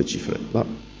aceste cifre. Da?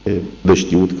 E de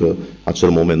știut că acel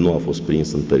moment nu a fost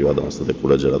prins în perioada asta de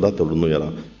culegere a datelor, nu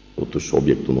era totuși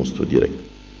obiectul nostru direct.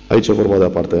 Aici e vorba de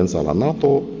apartenența la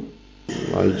NATO.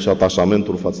 Aici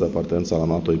atașamentul față de apartenența la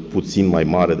NATO e puțin mai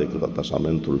mare decât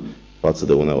atașamentul față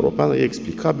de Uniunea Europeană. E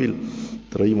explicabil.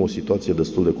 Trăim o situație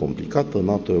destul de complicată.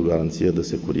 NATO e o garanție de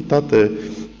securitate.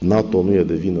 NATO nu e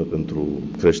de vină pentru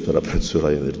creșterea prețului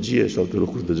la energie și alte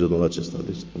lucruri de genul acesta.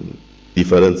 Deci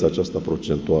diferența aceasta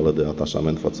procentuală de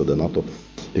atașament față de NATO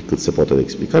e cât se poate de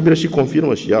explicabilă și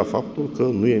confirmă și ea faptul că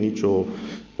nu e nicio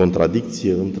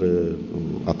contradicție între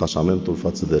atașamentul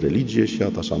față de religie și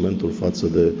atașamentul față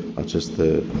de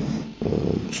aceste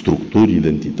structuri,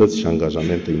 identități și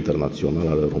angajamente internaționale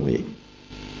ale României.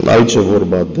 Aici e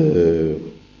vorba de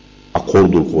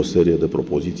acordul cu o serie de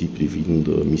propoziții privind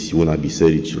misiunea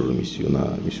bisericilor,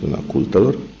 misiunea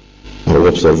cultelor.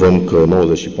 Observăm că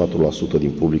 94%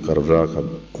 din public ar vrea ca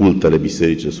cultele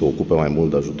biserice să ocupe mai mult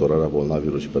de ajutorarea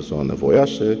bolnavilor și persoanelor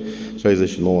nevoiașe,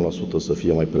 69% să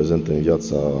fie mai prezente în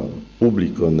viața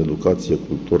publică, în educație,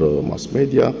 cultură, mass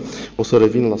media. O să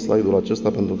revin la slide-ul acesta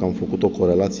pentru că am făcut o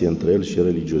corelație între el și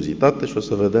religiozitate și o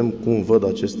să vedem cum văd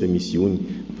aceste misiuni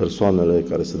persoanele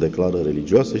care se declară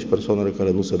religioase și persoanele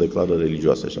care nu se declară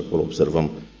religioase și acolo observăm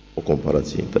o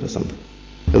comparație interesantă.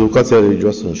 Educația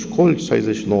religioasă în școli, 69%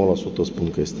 spun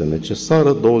că este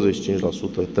necesară,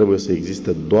 25% trebuie să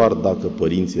existe doar dacă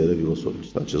părinții elevilor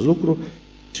solicită acest lucru,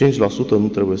 5% nu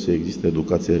trebuie să existe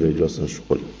educație religioasă în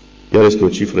școli. Iar este o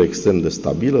cifră extrem de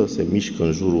stabilă, se mișcă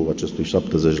în jurul acestui 70%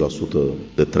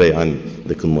 de 3 ani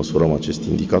de când măsurăm acest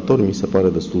indicator. Mi se pare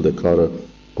destul de clară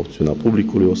opțiunea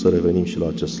publicului. O să revenim și la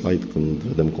acest slide când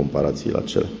vedem comparații la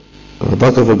cele.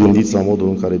 Dacă vă gândiți la modul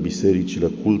în care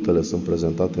bisericile, cultele sunt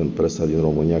prezentate în presa din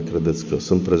România, credeți că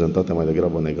sunt prezentate mai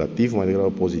degrabă negativ, mai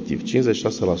degrabă pozitiv?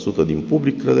 56% din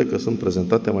public crede că sunt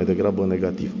prezentate mai degrabă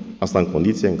negativ. Asta în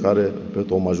condiție în care,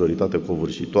 repet, o majoritate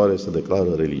covârșitoare se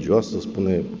declară religioasă,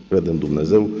 spune, crede în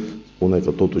Dumnezeu, spune că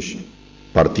totuși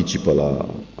participă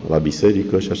la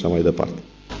biserică și așa mai departe.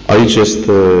 Aici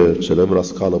este celebra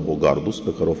scală Bogardus,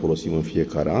 pe care o folosim în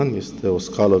fiecare an. Este o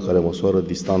scală care măsoară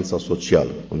distanța socială.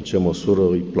 În ce măsură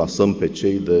îi plasăm pe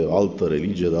cei de altă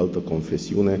religie, de altă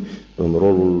confesiune, în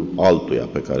rolul altuia,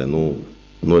 pe care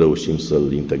nu reușim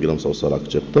să-l integrăm sau să-l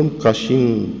acceptăm. Ca și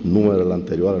în numerele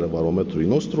anterioare ale barometrului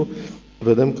nostru,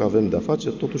 vedem că avem de-a face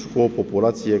totuși cu o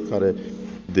populație care,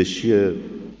 deși e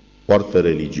foarte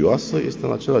religioasă, este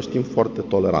în același timp foarte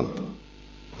tolerantă.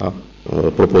 Da?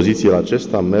 Propozițiile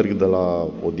acestea merg de la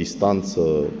o distanță,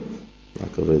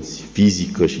 dacă vreți,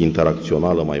 fizică și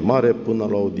interacțională mai mare, până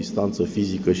la o distanță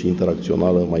fizică și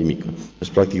interacțională mai mică. Deci,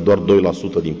 practic, doar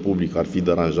 2% din public ar fi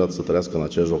deranjat să trăiască în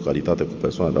aceeași localitate cu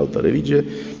persoane de altă religie,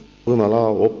 până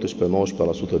la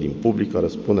 18-19% din public care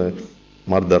spune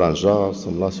m-ar deranja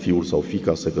să-mi las fiul sau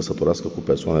fiica să se căsătorească cu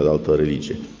persoane de altă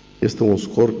religie. Este un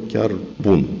scor chiar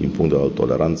bun din punct de vedere al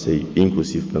toleranței,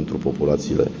 inclusiv pentru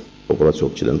populații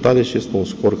occidentale și este un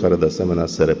scor care de asemenea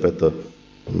se repetă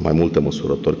în mai multe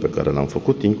măsurători pe care le-am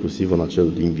făcut, inclusiv în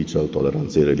acel indice al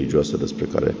toleranței religioase despre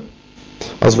care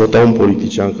ați vota un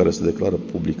politician care se declară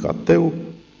public ateu.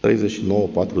 39-40%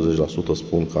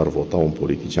 spun că ar vota un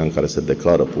politician care se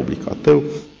declară public ateu,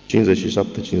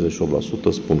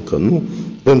 57-58% spun că nu,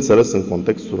 de înțeles în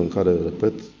contextul în care,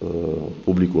 repet,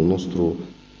 publicul nostru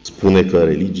spune că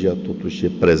religia totuși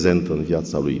e prezentă în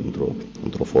viața lui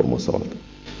într-o formă sau alta.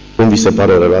 Cum vi se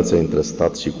pare relația între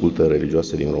stat și culte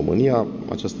religioase din România?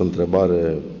 Această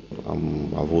întrebare am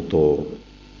avut-o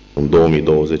în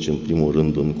 2020, în primul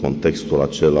rând, în contextul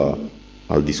acela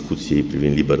al discuției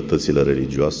privind libertățile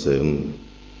religioase, în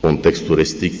contextul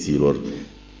restricțiilor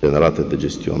generate de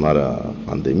gestionarea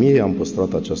pandemiei. Am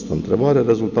păstrat această întrebare.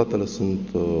 Rezultatele sunt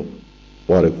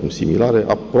oarecum similare.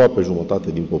 Aproape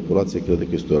jumătate din populație crede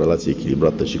că este o relație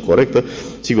echilibrată și corectă.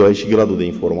 Sigur, aici și gradul de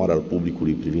informare al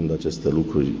publicului privind aceste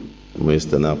lucruri nu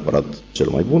este neapărat cel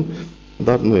mai bun,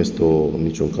 dar nu este în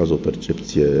niciun caz o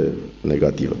percepție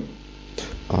negativă.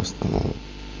 Asta nu.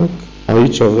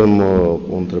 Aici avem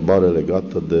o întrebare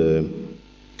legată de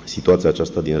situația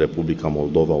aceasta din Republica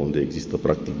Moldova, unde există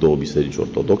practic două biserici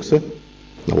ortodoxe,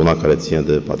 una care ține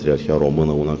de Patriarhia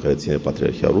Română, una care ține de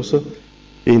Patriarhia Rusă.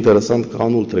 E interesant că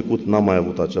anul trecut n-am mai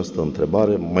avut această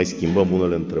întrebare, mai schimbăm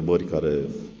unele întrebări care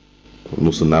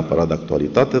nu sunt neapărat de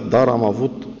actualitate, dar am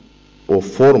avut o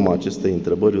formă acestei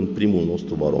întrebări în primul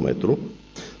nostru barometru,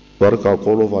 doar că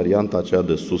acolo varianta aceea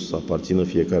de sus, să aparțină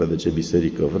fiecare de ce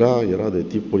biserică vrea, era de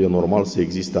tipul, e normal să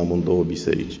existe amândouă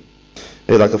biserici.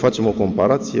 Ei, dacă facem o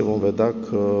comparație, vom vedea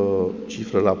că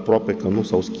cifrele aproape că nu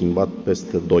s-au schimbat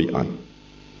peste 2 ani.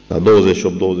 La 28-29%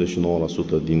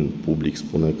 din public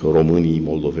spune că românii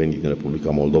moldoveni din Republica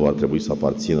Moldova ar trebui să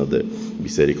aparțină de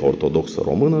Biserica Ortodoxă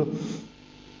Română,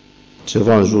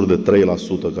 ceva în jur de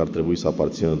 3% că ar trebui să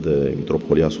aparțină de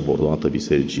Mitropolia subordonată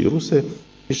Bisericii Ruse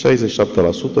și 67%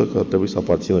 că ar trebui să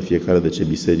aparțină fiecare de ce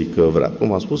biserică vrea.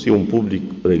 Cum am spus, e un public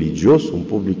religios, un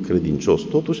public credincios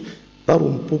totuși, dar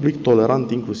un public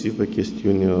tolerant inclusiv pe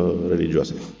chestiuni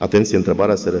religioase. Atenție,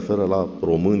 întrebarea se referă la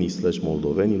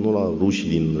românii/moldoveni, nu la rușii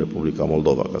din Republica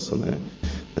Moldova, ca să ne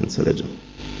înțelegem.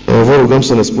 Vă rugăm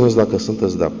să ne spuneți dacă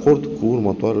sunteți de acord cu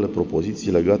următoarele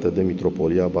propoziții legate de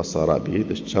Mitropolia Basarabiei,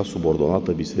 deci cea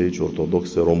subordonată Bisericii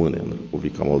Ortodoxe Române în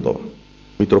Republica Moldova.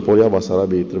 Mitropolia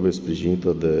Basarabiei trebuie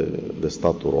sprijinită de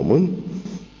statul român,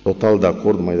 total de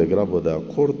acord, mai degrabă de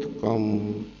acord, cam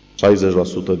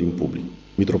 60% din public.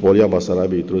 Mitropolia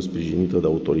Basarabiei trebuie sprijinită de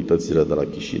autoritățile de la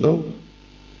Chișinău,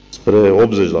 spre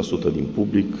 80% din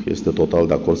public este total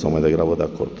de acord sau mai degrabă de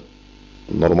acord.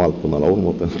 Normal până la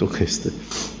urmă, pentru că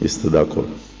este de acord.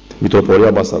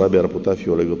 Mitropolia Basarabiei ar putea fi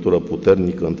o legătură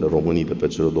puternică între românii de pe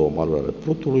cele două maluri ale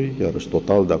Prutului, iarăși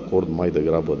total de acord, mai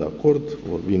degrabă de acord,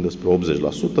 vorbim despre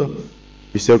 80%.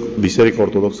 Biserica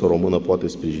Ortodoxă Română poate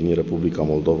sprijini Republica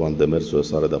Moldova în demersurile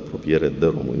sale de apropiere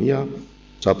de România,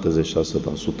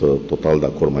 76% total de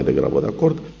acord, mai degrabă de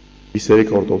acord.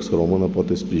 Biserica Ortodoxă Română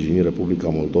poate sprijini Republica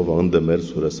Moldova în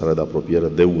demersurile sale de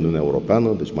apropiere de Uniunea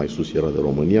Europeană, deci mai sus era de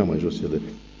România, mai jos e de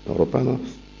Europeană,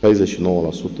 69%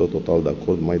 total de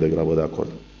acord, mai degrabă de acord.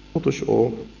 Totuși o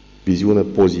viziune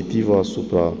pozitivă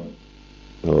asupra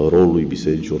rolului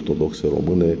Bisericii Ortodoxe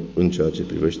Române în ceea ce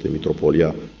privește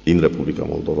Mitropolia din Republica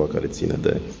Moldova, care ține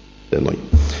de noi.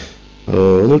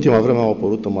 În ultima vreme au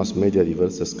apărut în mass media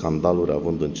diverse scandaluri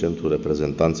având în centru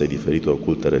reprezentanței diferitor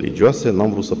culte religioase.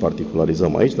 N-am vrut să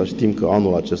particularizăm aici, dar știm că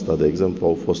anul acesta, de exemplu,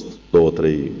 au fost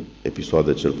 2-3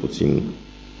 episoade, cel puțin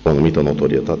cu o anumită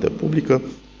notorietate publică.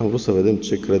 Am vrut să vedem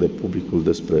ce crede publicul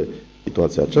despre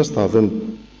situația aceasta. Avem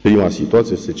prima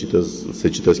situație, se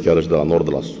citesc chiar și de la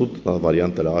nord la sud, la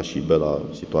variantele A și B la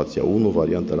situația 1,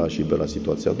 variantele A și B la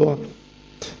situația 2.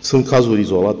 Sunt cazuri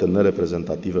izolate,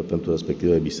 nereprezentative pentru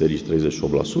respective biserici,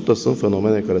 38%. Sunt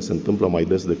fenomene care se întâmplă mai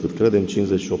des decât credem,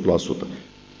 58%.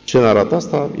 Ce ne arată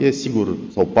asta? E sigur,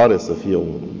 sau pare să fie o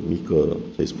mică,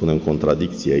 să-i spunem,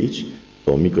 contradicție aici,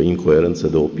 o mică incoerență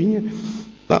de opinie,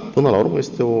 dar până la urmă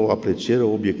este o apreciere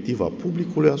obiectivă a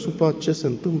publicului asupra ce se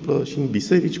întâmplă și în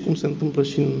biserici, cum se întâmplă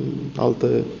și în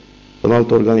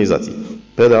alte organizații.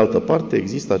 Pe de altă parte,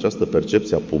 există această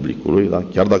percepție a publicului, da?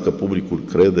 Chiar dacă publicul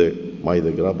crede mai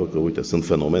degrabă că, uite, sunt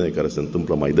fenomene care se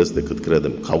întâmplă mai des decât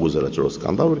credem, cauzele acelor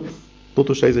scandaluri,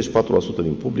 totuși 64%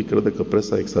 din public crede că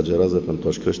presa exagerează pentru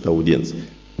a-și crește audiențe.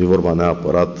 Nu e vorba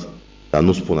neapărat de a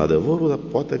nu spune adevărul, dar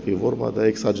poate că e vorba de a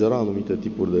exagera anumite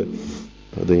tipuri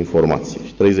de informații.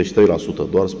 Și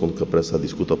 33% doar spun că presa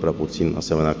discută prea puțin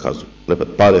asemenea cazuri. Repet,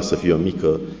 pare să fie o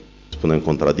mică, spunem,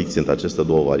 contradicție între aceste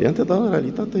două variante, dar în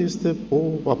realitate este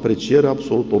o apreciere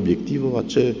absolut obiectivă a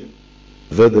ce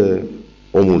vede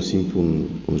omul simplu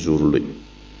în jurul lui.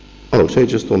 Și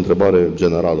aici este o întrebare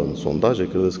generală în sondaje.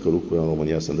 Credeți că lucrurile în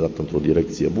România se îndreaptă într-o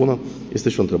direcție bună? Este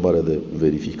și o întrebare de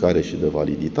verificare și de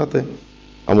validitate.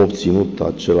 Am obținut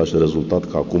același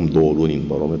rezultat ca acum 2 luni în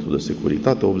Barometrul de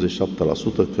Securitate.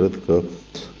 87% cred că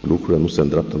lucrurile nu se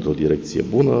îndreaptă într-o direcție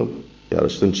bună, iar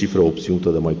sunt cifre obținute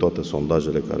de mai toate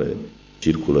sondajele care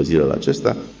circulă zilele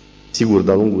acestea. Sigur,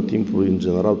 de-a lungul timpului, în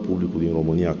general, publicul din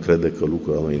România crede că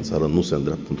lucrurile la noi în țară nu se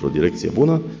îndreaptă într-o direcție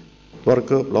bună, doar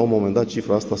că, la un moment dat,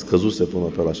 cifra asta scăzuse până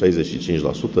pe la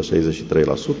 65%,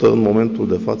 63%. În momentul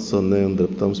de față ne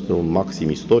îndreptăm spre un maxim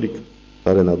istoric,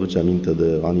 care ne aduce aminte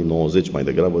de anii 90 mai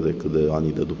degrabă decât de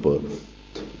anii de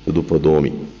după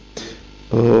 2000.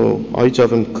 Aici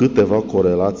avem câteva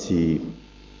corelații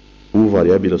cu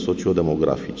variabile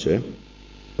sociodemografice.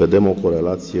 vedem o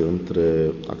corelație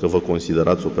între, dacă vă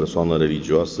considerați o persoană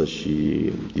religioasă și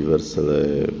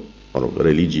diversele,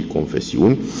 religii,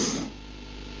 confesiuni.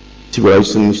 Sigur, aici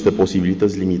sunt niște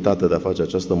posibilități limitate de a face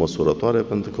această măsurătoare,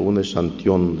 pentru că un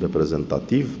eșantion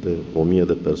reprezentativ de 1000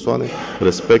 de persoane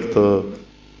respectă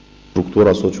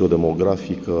structura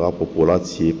sociodemografică a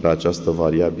populației pe această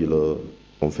variabilă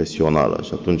confesională. Și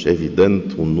atunci,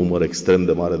 evident, un număr extrem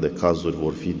de mare de cazuri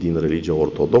vor fi din religia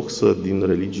ortodoxă, din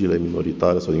religiile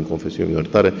minoritare sau din confesiuni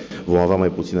minoritare, vom avea mai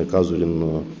puține cazuri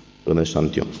în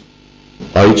eșantion.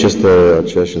 Aici este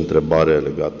aceeași întrebare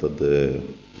legată de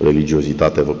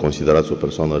religiozitate. Vă considerați o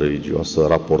persoană religioasă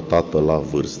raportată la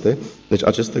vârste? Deci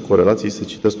aceste corelații se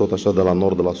citesc tot așa de la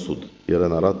nord la sud. Ele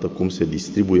ne arată cum se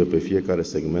distribuie pe fiecare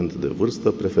segment de vârstă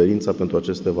preferința pentru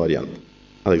aceste variante.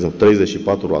 De exemplu,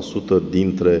 34%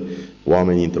 dintre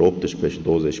oamenii între 18 și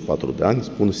 24 de ani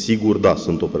spun sigur da,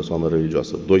 sunt o persoană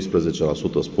religioasă. 12%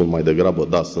 spun mai degrabă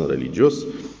da, sunt religios.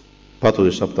 47%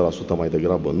 mai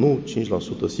degrabă nu, 5%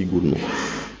 sigur nu.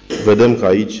 Vedem că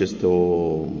aici este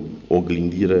o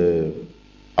oglindire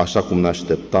așa cum ne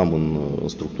așteptam în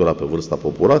structura pe vârsta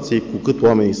populației. Cu cât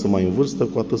oamenii sunt mai în vârstă,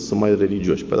 cu atât sunt mai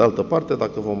religioși. Pe de altă parte,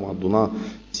 dacă vom aduna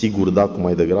sigur da cu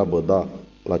mai degrabă da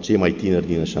la cei mai tineri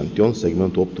din eșantion,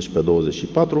 segmentul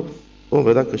 18-24, vom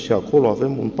vedea că și acolo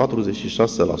avem un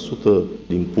 46%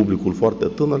 din publicul foarte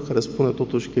tânăr care spune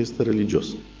totuși că este religios.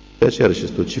 Ceea ce iarăși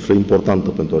este o cifră importantă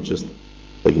pentru acest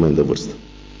segment de vârstă.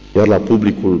 Iar la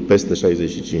publicul peste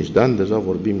 65 de ani, deja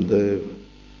vorbim de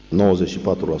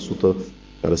 94%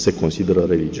 care se consideră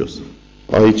religios.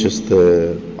 Aici este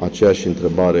aceeași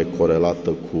întrebare corelată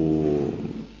cu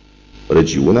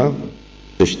regiunea.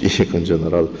 Se știe că, în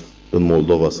general, în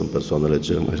Moldova sunt persoanele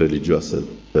cele mai religioase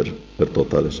per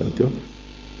total eșantion.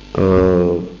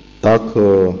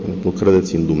 Dacă nu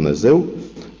credeți în Dumnezeu,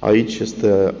 aici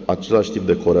este același tip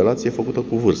de corelație făcută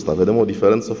cu vârsta. Vedem o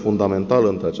diferență fundamentală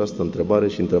între această întrebare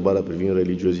și întrebarea privind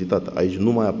religiozitatea. Aici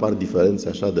nu mai apar diferențe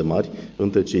așa de mari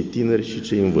între cei tineri și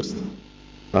cei în vârstă.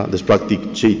 Da? Deci,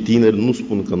 practic, cei tineri nu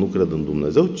spun că nu cred în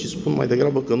Dumnezeu, ci spun mai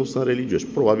degrabă că nu sunt religioși.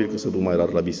 Probabil că se duc mai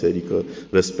rar la biserică,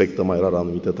 respectă mai rar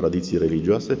anumite tradiții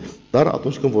religioase, dar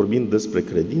atunci când vorbim despre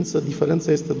credință,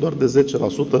 diferența este doar de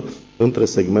 10% între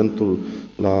segmentul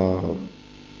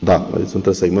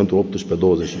între segmentul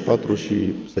 18-24 și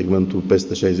segmentul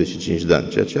peste 65 de ani,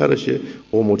 ceea ce are și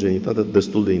o omogenitate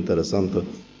destul de interesantă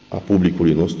a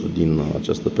publicului nostru din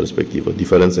această perspectivă.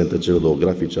 Diferența între cele două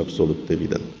grafice absolut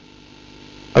evident.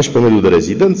 Aici pe mediul de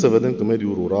rezidență vedem că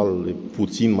mediul rural e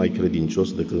puțin mai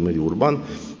credincios decât mediul urban.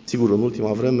 Sigur, în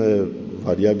ultima vreme,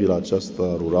 variabila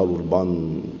aceasta rural-urban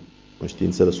în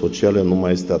științele sociale nu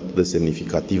mai este atât de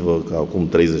semnificativă ca acum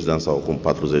 30 de ani sau acum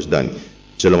 40 de ani.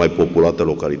 Cele mai populate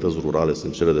localități rurale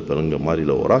sunt cele de pe lângă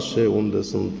marile orașe, unde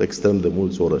sunt extrem de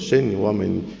mulți orășeni,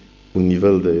 oameni cu un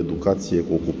nivel de educație,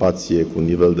 cu ocupație, cu un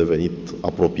nivel de venit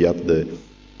apropiat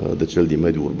de cel din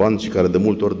mediul urban și care de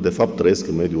multe ori, de fapt, trăiesc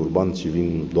în mediul urban și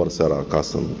vin doar seara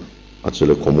acasă în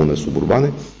acele comune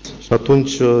suburbane. Și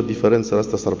atunci diferențele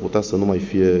astea s-ar putea să nu mai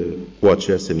fie cu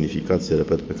aceeași semnificație,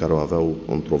 repet, pe care o aveau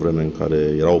într-o vreme în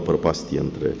care era o prăpastie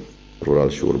între rural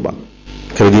și urban.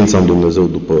 Credința în Dumnezeu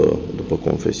după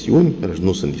confesiuni,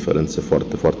 nu sunt diferențe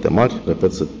foarte, foarte mari.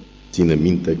 Repet, să ținem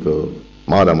minte că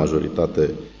marea majoritate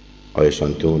a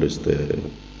eșantionului este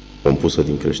compusă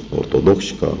din creștini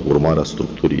ortodoxi ca urmare a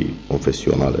structurii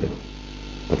confesionale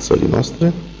a țării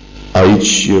noastre.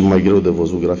 Aici, mai greu de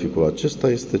văzut graficul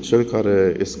acesta, este cel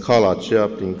care e scala aceea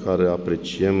prin care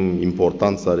apreciem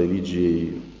importanța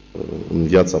religiei în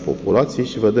viața populației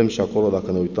și vedem și acolo,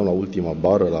 dacă ne uităm la ultima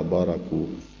bară, la bara cu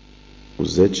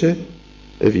 10,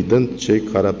 evident, cei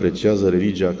care apreciază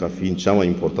religia ca fiind cea mai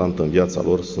importantă în viața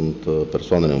lor sunt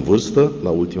persoanele în vârstă, la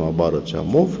ultima bară cea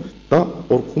mov, dar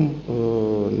oricum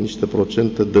niște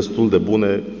procente destul de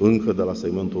bune încă de la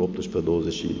segmentul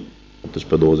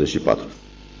 18-24.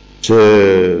 Ce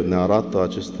ne arată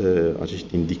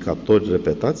acești indicatori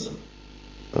repetați?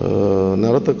 Ne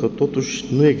arată că totuși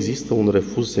nu există un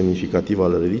refuz semnificativ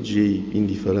al religiei,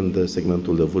 indiferent de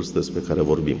segmentul de vârstă despre care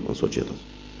vorbim în societate.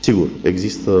 Sigur,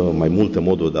 există mai multe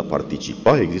moduri de a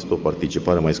participa, există o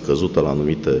participare mai scăzută la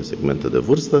anumite segmente de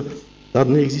vârstă, dar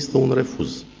nu există un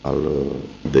refuz al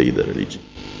ideii de religie.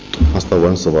 Asta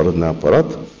voiam să vă arăt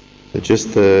neapărat. Deci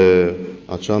este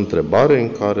acea întrebare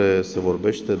în care se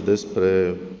vorbește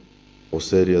despre o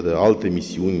serie de alte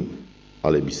misiuni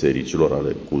ale bisericilor,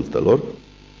 ale cultelor,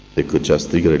 decât cea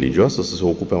strict religioasă, să se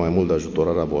ocupe mai mult de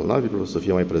ajutorarea bolnavilor, să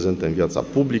fie mai prezente în viața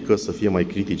publică, să fie mai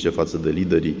critice față de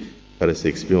liderii care se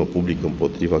exprimă public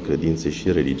împotriva credinței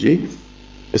și religiei,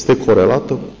 este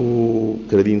corelată cu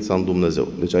credința în Dumnezeu.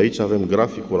 Deci aici avem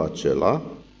graficul acela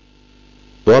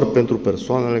doar pentru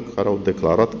persoanele care au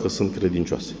declarat că sunt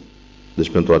credincioase. Deci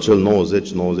pentru acel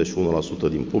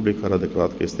 90-91% din public care a declarat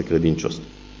că este credincios.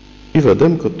 Și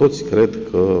vedem că toți cred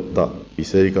că, da,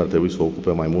 biserica ar trebui să se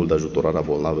ocupe mai mult de ajutorarea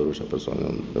bolnavilor și a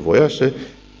persoanelor nevoiașe,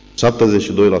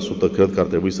 72% cred că ar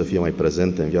trebui să fie mai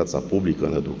prezente în viața publică,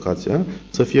 în educația,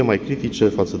 să fie mai critice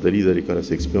față de liderii care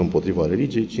se exprimă împotriva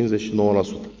religiei,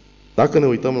 59%. Dacă ne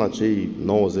uităm la cei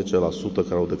 90%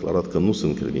 care au declarat că nu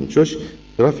sunt credincioși,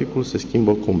 graficul se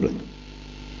schimbă complet.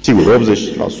 Sigur,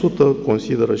 80%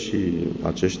 consideră și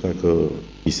aceștia că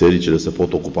bisericile se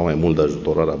pot ocupa mai mult de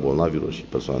ajutorarea bolnavilor și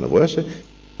persoane nevoiașe,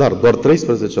 dar doar 13%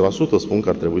 spun că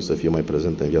ar trebui să fie mai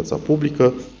prezente în viața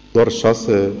publică, doar 6-7%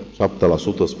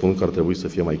 spun că ar trebui să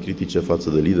fie mai critice față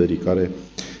de liderii care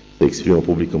se exprimă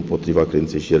public împotriva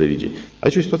credinței și religiei.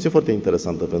 Aici e o situație foarte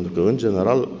interesantă, pentru că, în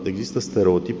general, există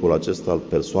stereotipul acesta al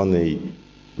persoanei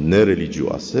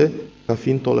nereligioase ca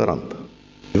fiind tolerantă.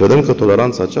 Și vedem că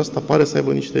toleranța aceasta pare să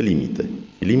aibă niște limite.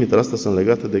 Și limitele astea sunt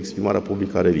legate de exprimarea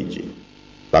publică a religiei.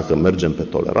 Dacă mergem pe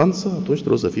toleranță, atunci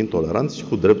trebuie să fim toleranți și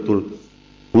cu dreptul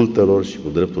cultelor și cu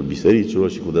dreptul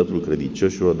bisericilor și cu dreptul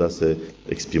credincioșilor de a se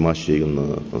exprima și ei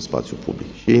în spațiu public.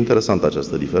 Și e interesantă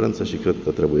această diferență și cred că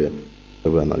trebuie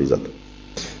analizată.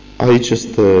 Aici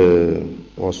este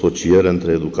o asociere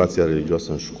între educația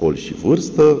religioasă în școli și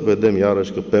vârstă. Vedem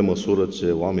iarăși că pe măsură ce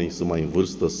oamenii sunt mai în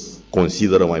vârstă,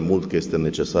 consideră mai mult că este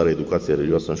necesară educația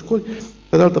religioasă în școli.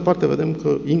 Pe de altă parte, vedem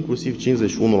că inclusiv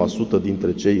 51%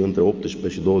 dintre cei între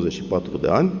 18 și 24 de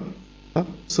ani, da,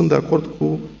 sunt de acord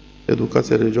cu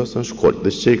educația religioasă în școli.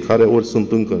 Deci cei care ori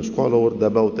sunt încă în școală, ori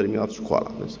de-abia au terminat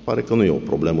școala. Deci se pare că nu e o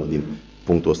problemă din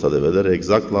punctul ăsta de vedere,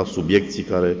 exact la subiecții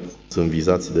care sunt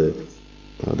vizați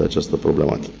de această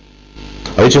problematică.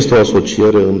 Aici este o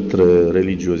asociere între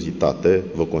religiozitate,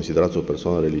 vă considerați o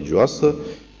persoană religioasă,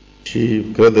 și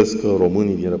credeți că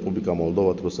românii din Republica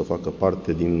Moldova trebuie să facă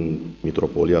parte din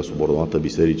mitropolia subordonată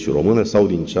Bisericii Române sau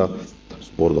din cea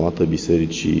subordonată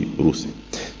Bisericii Ruse.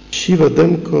 Și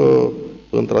vedem că,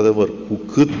 într-adevăr, cu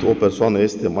cât o persoană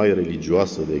este mai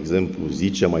religioasă, de exemplu,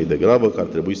 zice mai degrabă că ar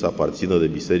trebui să aparțină de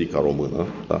Biserica Română,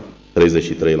 da?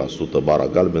 33% bara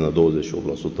galbenă,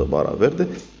 28% bara verde,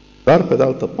 dar, pe de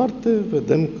altă parte,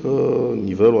 vedem că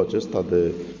nivelul acesta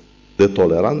de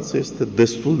toleranță este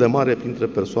destul de mare printre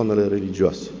persoanele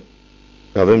religioase.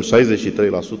 Că avem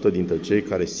 63% dintre cei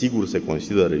care sigur se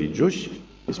consideră religioși,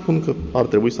 îi spun că ar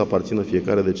trebui să aparțină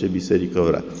fiecare de ce biserică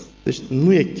vrea. Deci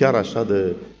nu e chiar așa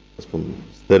de,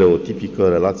 stereotipică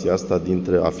relația asta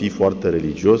dintre a fi foarte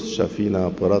religios și a fi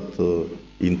neapărat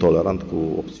intolerant cu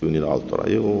opțiunile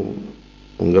altora. E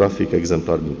un grafic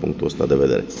exemplar din punctul ăsta de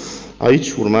vedere.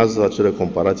 Aici urmează acele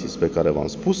comparații pe care v-am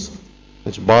spus.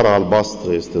 Deci bara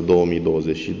albastră este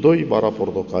 2022, bara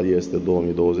portocalie este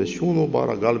 2021,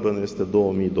 bara galbenă este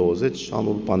 2020,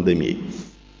 anul pandemiei.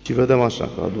 Și vedem așa,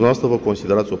 că dumneavoastră vă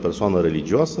considerați o persoană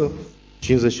religioasă,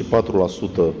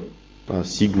 54%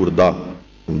 sigur da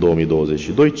în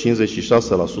 2022, 56%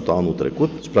 anul trecut,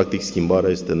 și practic schimbarea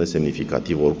este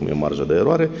nesemnificativă, oricum e marja de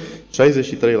eroare, 63%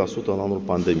 în anul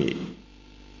pandemiei.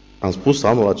 Am spus,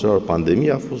 anul acela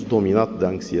pandemie a fost dominat de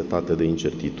anxietate, de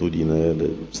incertitudine, de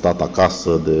stat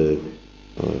acasă, de,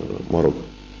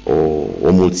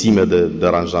 o mulțime de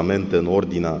deranjamente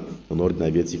în ordinea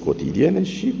vieții cotidiene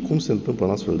și, cum se întâmplă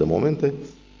în astfel de momente,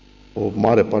 o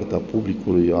mare parte a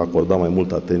publicului a acordat mai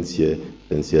multă atenție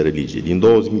religiei. Din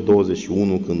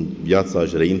 2021, când viața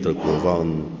își reintră cumva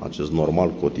în acest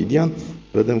normal cotidian,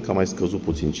 vedem că a mai scăzut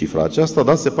puțin cifra aceasta,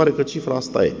 dar se pare că cifra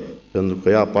asta e, pentru că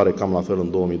ea apare cam la fel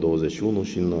în 2021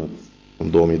 și în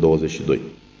 2022.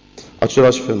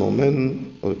 Același fenomen,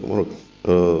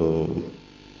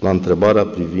 la întrebarea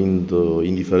privind,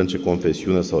 indiferent ce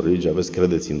confesiune sau religie aveți,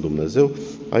 credeți în Dumnezeu,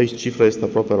 aici cifra este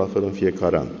aproape la fel în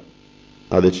fiecare an.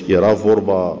 Deci era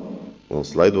vorba în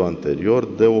slide-ul anterior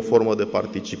de o formă de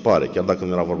participare, chiar dacă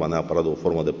nu era vorba neapărat de o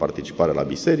formă de participare la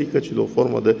biserică, ci de o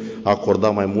formă de a acorda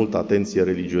mai multă atenție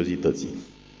religiozității.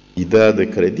 Ideea de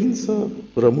credință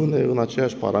rămâne în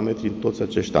aceiași parametri în toți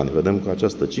acești ani. Vedem că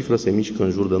această cifră se mișcă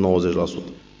în jur de 90%.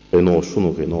 Că e 91,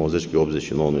 că e 90, că e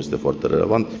 89, nu este foarte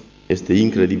relevant. Este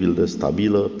incredibil de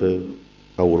stabilă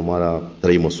ca urmare a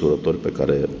 3 măsurători pe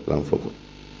care le-am făcut.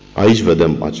 Aici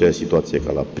vedem aceeași situație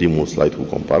ca la primul slide cu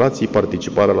comparații,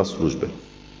 participarea la slujbe.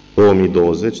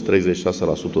 2020, 36%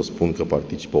 spun că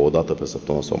participă o dată pe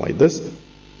săptămână sau mai des.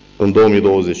 În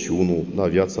 2021, da,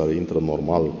 viața reintră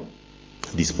normal,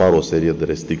 dispar o serie de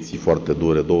restricții foarte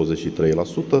dure, 23%,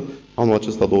 anul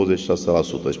acesta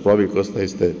 26%. Deci probabil că ăsta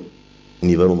este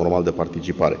nivelul normal de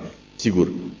participare. Sigur,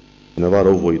 cineva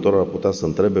răuvoitor ar putea să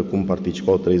întrebe cum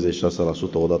participau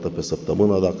 36% o dată pe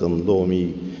săptămână, dacă în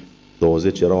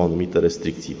 20 erau anumite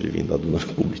restricții privind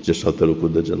adunări publice și alte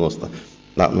lucruri de genul ăsta.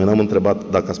 Dar noi ne-am întrebat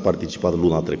dacă ați participat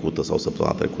luna trecută sau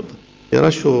săptămâna trecută. Era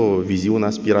și o viziune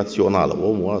aspirațională.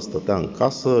 Omul ăla stătea în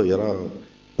casă, era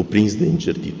cuprins de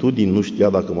incertitudini, nu știa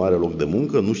dacă mai are loc de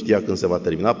muncă, nu știa când se va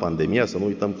termina pandemia. Să nu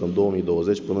uităm că în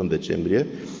 2020 până în decembrie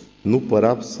nu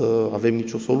părea să avem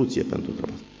nicio soluție pentru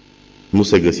treaba asta. Nu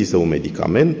se găsise un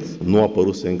medicament, nu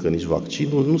apăruse încă nici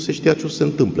vaccinul, nu se știa ce o să se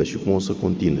întâmple și cum o să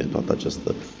continue toată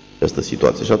această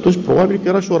situație. Și atunci probabil că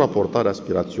era și o raportare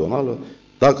aspirațională.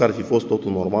 Dacă ar fi fost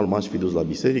totul normal, m-aș fi dus la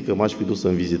biserică, m-aș fi dus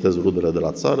să-mi vizitez rudele de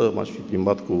la țară, m-aș fi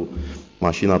plimbat cu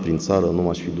mașina prin țară, nu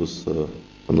m-aș fi dus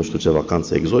în nu știu ce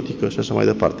vacanță exotică și așa mai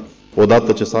departe.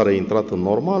 Odată ce s-a reintrat în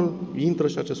normal, intră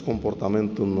și acest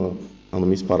comportament în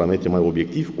anumiți parametri mai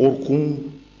obiectivi, oricum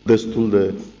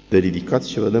destul de ridicați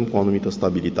și vedem cu o anumită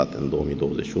stabilitate în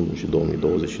 2021 și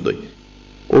 2022.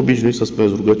 Obișnuit să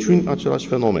spuneți rugăciuni, același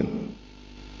fenomen.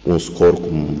 Un scor,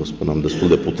 cum vă spuneam, destul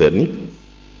de puternic,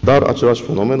 dar același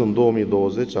fenomen, în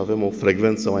 2020 avem o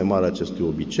frecvență mai mare a acestui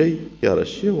obicei,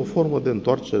 iarăși e o formă de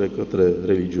întoarcere către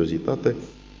religiozitate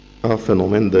ca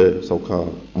fenomen sau ca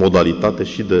modalitate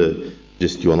și de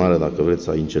gestionare, dacă vreți,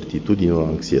 a incertitudinilor, a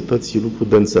anxietății, lucru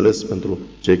de înțeles pentru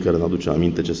cei care ne aducem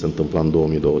aminte ce se întâmpla în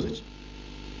 2020.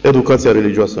 Educația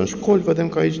religioasă în școli, vedem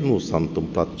că aici nu s-a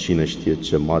întâmplat cine știe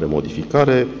ce mare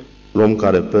modificare. Luăm ca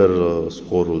reper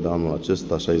scorul de anul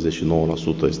acesta,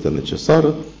 69% este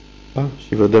necesară, da?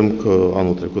 Și vedem că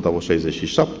anul trecut a fost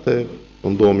 67%,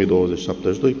 în 2020 72%,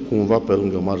 cumva pe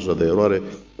lângă marja de eroare,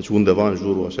 deci undeva în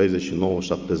jurul a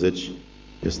 69-70%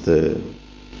 este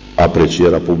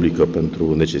aprecierea publică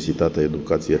pentru necesitatea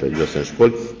educației religioase în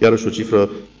școli, iarăși o cifră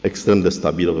extrem de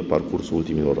stabilă pe parcursul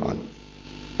ultimilor ani.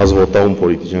 Ați votat un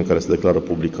politician care se declară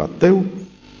public ateu.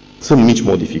 Sunt mici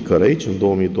modificări aici. În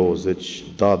 2020,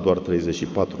 da, doar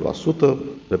 34%.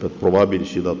 Repet, probabil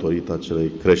și datorită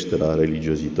acelei creștere a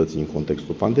religiozității în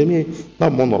contextul pandemiei. Dar,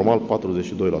 în mod normal,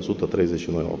 42%,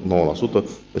 39%.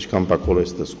 Deci cam pe acolo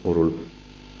este scorul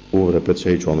cu, repet, și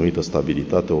aici o anumită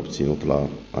stabilitate obținut la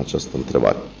această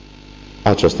întrebare.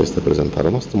 Aceasta este prezentarea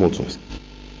noastră. Mulțumesc.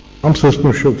 Am să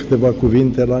spun și eu câteva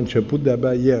cuvinte la început.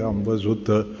 De-abia ieri am văzut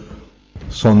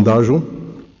sondajul.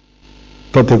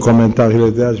 Toate comentariile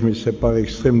de azi mi se pare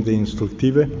extrem de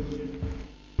instructive.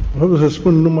 Vreau să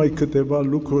spun numai câteva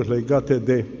lucruri legate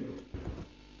de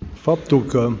faptul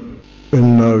că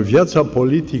în viața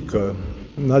politică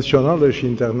națională și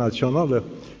internațională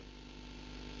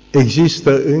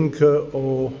există încă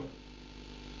o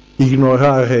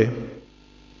ignorare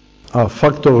a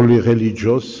factorului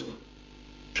religios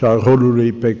și a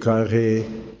rolului pe care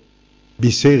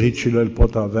bisericile îl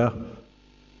pot avea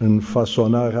în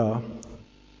fasonarea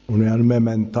unui anume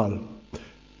mental.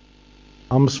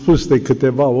 Am spus de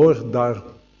câteva ori, dar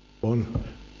bun,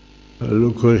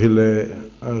 lucrurile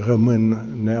rămân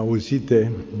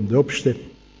neauzite deopște.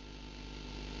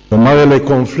 Marele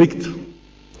conflict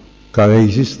care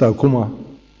există acum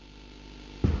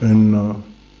în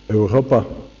Europa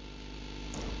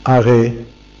are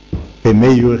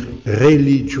temeiuri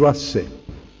religioase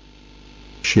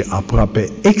și aproape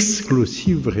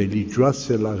exclusiv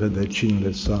religioase la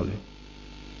rădăcinile sale.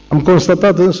 Am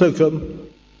constatat însă că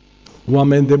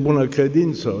oameni de bună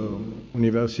credință,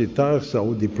 universitari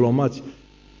sau diplomați,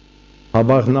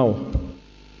 habar n-au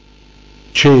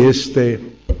ce este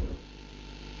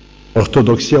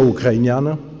ortodoxia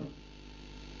ucraineană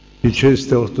și ce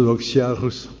este ortodoxia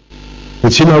rusă.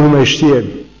 Puțină lume știe.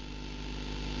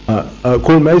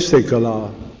 Culmea este că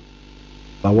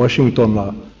la Washington,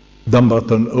 la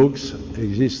Dumbarton Oaks,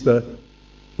 există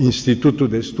Institutul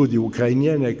de Studii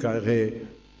Ucrainiene, care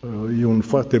e un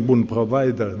foarte bun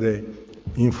provider de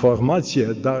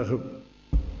informație, dar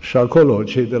și acolo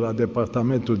cei de la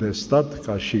Departamentul de Stat,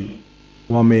 ca și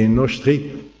oamenii noștri,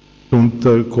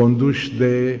 sunt conduși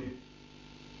de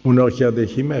uneori chiar de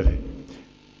chimere.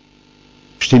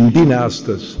 Știm bine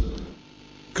astăzi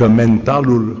că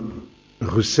mentalul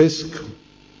rusesc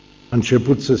a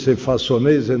început să se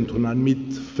fasoneze într-un anumit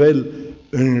fel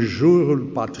în jurul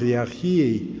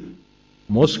Patriarhiei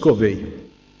Moscovei,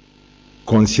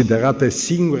 considerată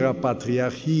singura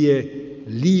patriarhie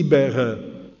liberă,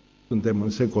 suntem în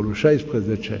secolul XVI,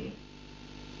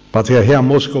 Patriarhia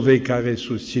Moscovei, care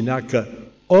susținea că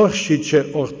orice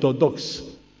ortodox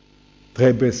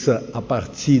trebuie să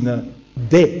aparțină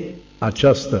de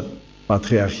această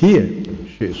patriarhie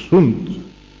și sunt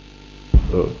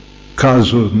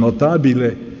cazuri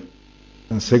notabile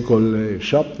în secolele 17-18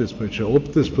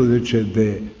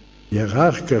 de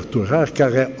ierarhi, cărturari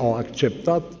care au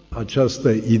acceptat această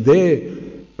idee,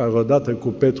 care odată cu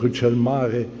Petru cel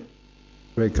Mare,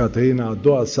 pe Caterina a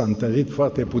doua, s-a întărit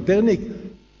foarte puternic,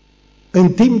 În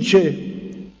timp ce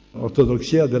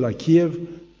ortodoxia de la Kiev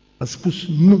a spus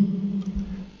nu.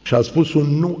 Și a spus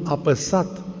un nu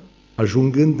apăsat,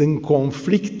 ajungând în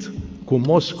conflict cu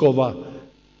Moscova.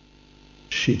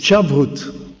 Și ce a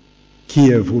vrut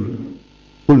Kievul?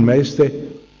 Culmea este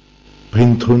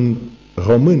printr-un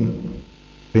român,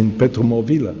 prin Petru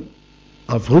Movilă.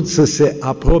 A vrut să se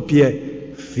apropie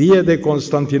fie de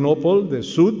Constantinopol, de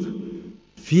sud,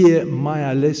 fie mai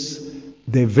ales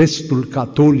de vestul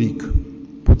catolic.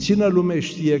 Puțină lume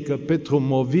știe că Petru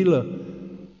Movilă,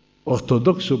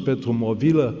 ortodoxul Petru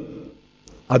Movilă,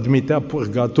 admitea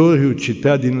purgatoriu,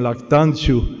 citea din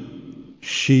Lactanțiu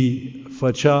și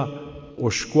făcea o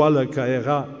școală care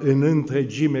era în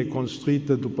întregime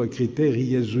construită după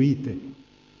criterii iezuite,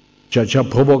 ceea ce a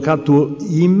provocat o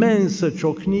imensă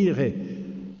ciocnire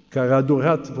care a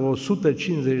durat vreo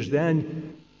 150 de ani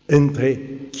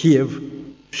între Kiev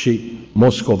și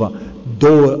Moscova.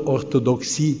 Două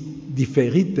ortodoxii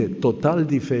diferite, total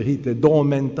diferite, două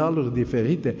mentaluri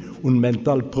diferite, un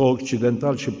mental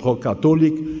pro-occidental și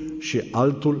pro-catolic și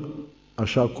altul,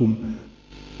 așa cum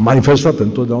manifestat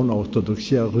întotdeauna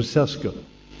ortodoxia rusească.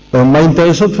 M-a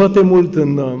interesat foarte mult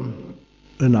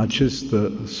în acest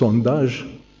sondaj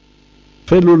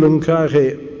felul în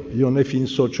care, eu nefiind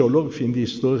sociolog, fiind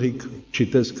istoric,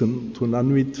 citesc într-un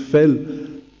anumit fel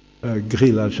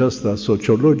grila aceasta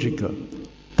sociologică.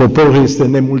 Poporul este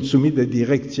nemulțumit de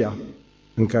direcția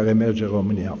în care merge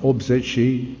România, 87%,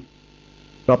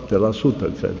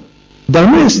 cred. Dar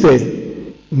nu este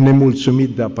nemulțumit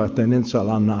de apartenența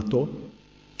la NATO,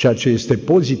 ceea ce este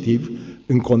pozitiv.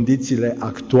 În condițiile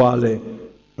actuale,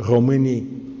 românii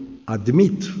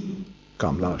admit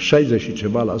cam la 60 și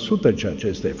ceva la sută, ceea ce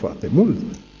este foarte mult,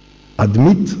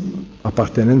 admit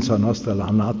apartenența noastră la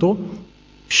NATO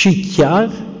și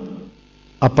chiar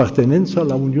apartenența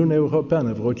la Uniunea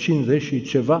Europeană, vreo 50 și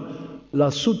ceva la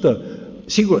sută.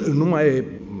 Sigur,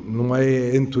 nu mai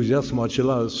e entuziasmul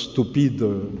acela stupid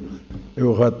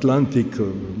euroatlantic,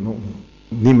 nu,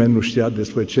 nimeni nu știa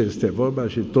despre ce este vorba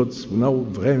și toți spuneau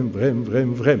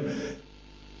vrem.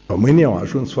 Românii au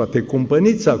ajuns foarte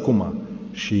cumpăniți acum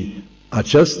și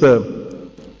această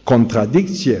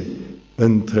contradicție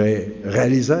între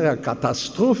realizarea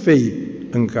catastrofei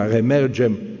în care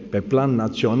mergem pe plan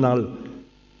național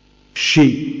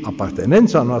și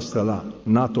apartenența noastră la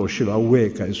NATO și la UE,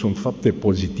 care sunt fapte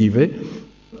pozitive,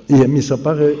 mi se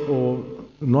pare o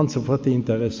nuanță foarte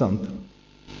interesantă.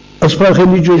 Asupra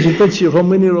religiozității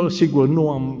românilor, sigur,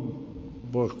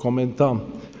 vor comenta.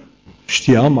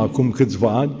 Știam acum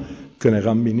câțiva ani, când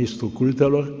eram ministrul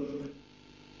cultelor,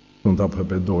 sunt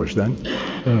aproape 20 de ani,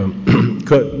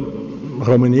 că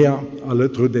România,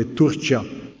 alături de Turcia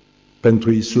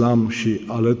pentru islam și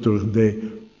alături de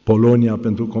Polonia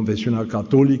pentru confesiunea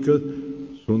catolică,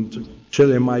 sunt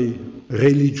cele mai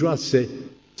religioase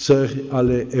țări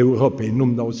ale Europei.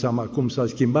 Nu-mi dau seama cum s-a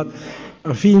schimbat.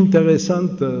 Ar fi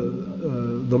interesant,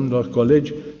 domnilor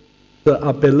colegi, să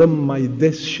apelăm mai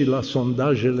des și la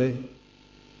sondajele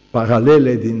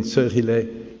paralele din țările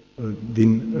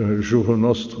din jurul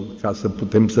nostru, ca să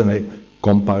putem să ne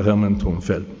comparăm într-un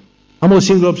fel. Am o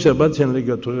singură observație în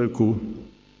legătură cu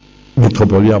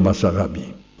Mitropolia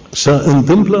Basarabiei. Se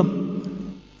întâmplă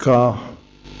ca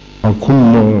acum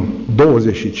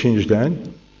 25 de ani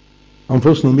am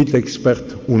fost numit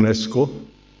expert UNESCO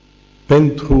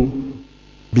pentru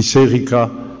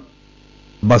Biserica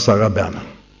Basarabeană.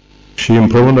 Și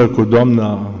împreună cu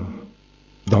doamna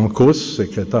Dancos,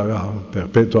 secretara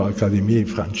perpetuă a Academiei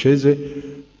franceze,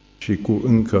 și cu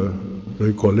încă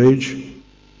doi colegi,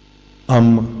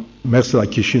 am mers la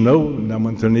Chișinău, ne-am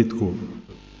întâlnit cu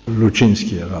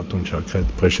Lucinski, era atunci, cred,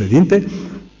 președinte,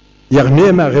 iar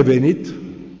mie mi-a revenit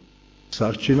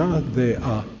sarcina de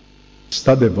a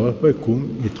sta de vorbă cu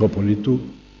mitropolitul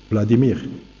Vladimir,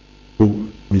 cu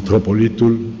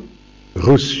mitropolitul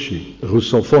rus și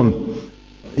rusofon.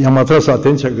 I-am atras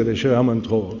atenția că deși eram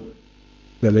într-o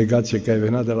delegație care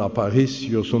venea de la Paris,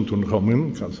 eu sunt un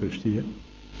român, ca să știe,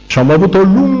 și am avut o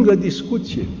lungă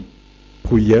discuție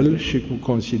cu el și cu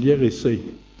consilierii săi.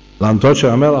 La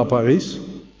întoarcerea mea la Paris,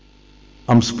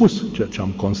 am spus ceea ce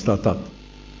am constatat.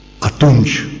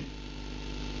 Atunci,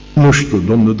 nu știu,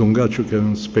 domnul Dungaciu, că e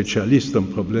un specialist în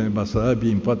probleme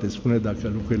Basarabiei, îmi poate spune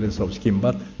dacă lucrurile s-au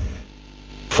schimbat.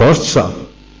 Forța,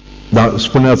 dar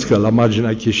spuneați că la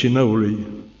marginea Chișinăului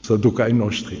să ducă ai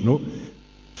noștri, nu?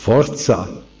 Forța,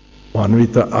 o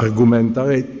anumită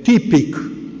argumentare tipic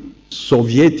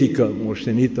sovietică,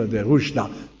 moștenită de ruși,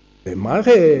 dar de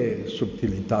mare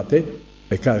subtilitate,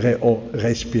 pe care o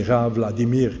respira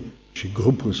Vladimir și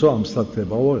grupul său, am stat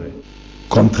câteva ore,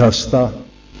 contrasta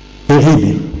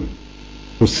teribil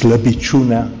cu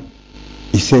slăbiciunea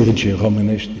bisericii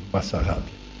românești din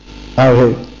Basarabia.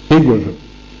 Are, sigur,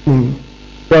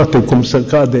 foarte cum se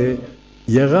cade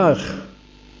ierarh,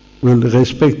 îl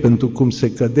respect pentru cum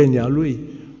se cădenia lui,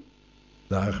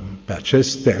 dar pe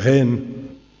acest teren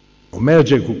nu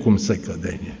merge cu cum se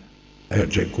cădenie,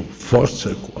 merge cu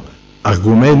forță, cu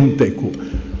argumente, cu...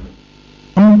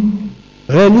 Am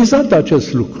realizat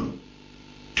acest lucru.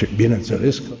 Și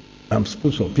bineînțeles că am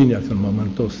spus opinia când m-am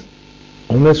întors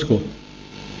la UNESCO.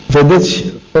 Vedeți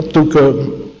faptul că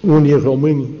unii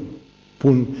români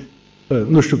pun,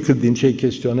 nu știu cât din cei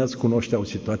chestionați cunoșteau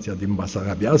situația din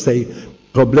Basarabia. Asta e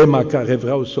problema care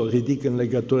vreau să o ridic în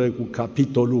legătură cu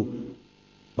capitolul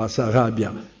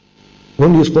Basarabia.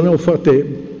 Unii spuneau foarte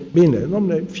bine,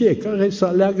 dom'le, fiecare să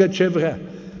aleagă ce vrea.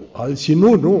 Alții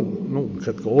nu,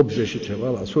 cred că 80 și ceva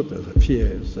la sută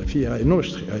să fie ai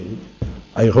noștri,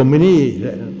 ai României.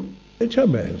 De ce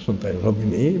abia sunt ai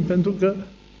României? Pentru că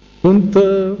sunt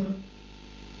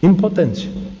impotenți.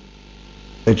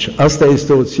 Deci asta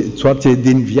este o situație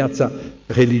din viața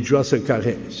religioasă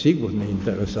care, sigur, ne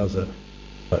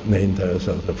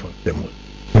interesează foarte mult.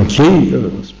 Închei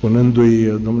spunându-i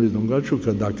domnului Dungaciu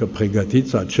că dacă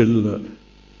pregătiți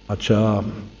acea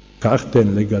carte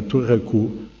în legătură cu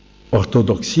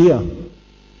ortodoxia,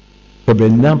 trebuie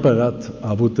neapărat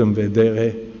avut în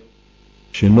vedere,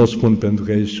 și nu o spun pentru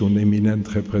că ești un eminent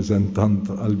reprezentant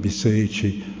al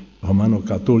Bisericii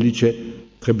Romano-Catolice,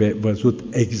 trebuie văzut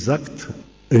exact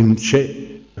în ce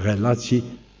relații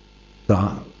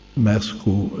s-a mers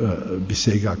cu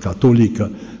Biserica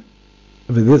Catolică.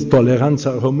 Vedeți,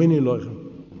 toleranța românilor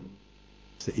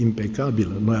este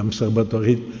impecabilă. Noi am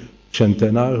sărbătorit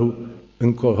centenarul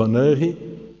încoronării,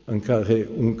 în care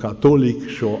un catolic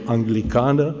și o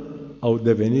anglicană au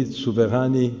devenit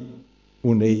suveranii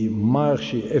unei mari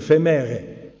și efemere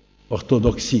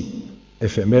ortodoxii.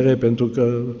 Efemere pentru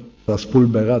că s-a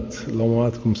spulberat, la un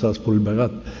moment dat cum s-a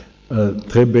spulberat,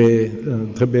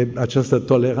 trebuie această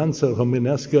toleranță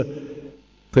românească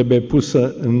trebuie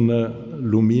pusă în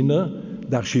lumină,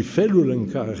 dar și felul în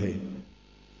care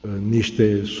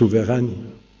niște suverani,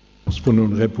 spun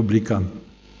un republican,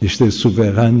 niște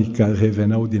suverani care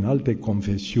veneau din alte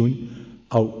confesiuni,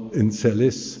 au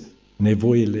înțeles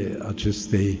nevoile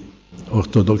acestei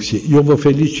ortodoxii. Eu vă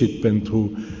felicit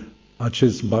pentru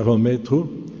acest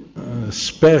barometru.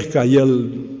 Sper ca el,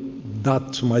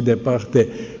 dat mai departe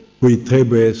cui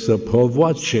trebuie să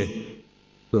provoace,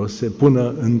 să se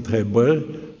pună întrebări,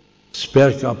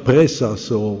 sper ca presa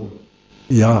să o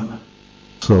ia,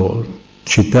 să o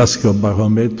citească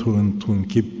barometru într-un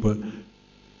chip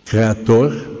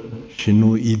creator și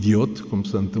nu idiot, cum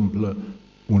se întâmplă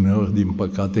uneori, din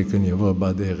păcate, când e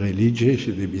vorba de religie și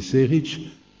de biserici.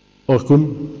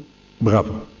 Oricum,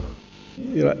 bravo!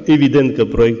 Era evident că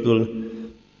proiectul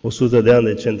 100 de ani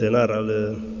de centenar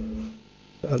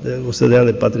de 100 de ani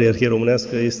de Patriarhie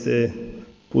Românească este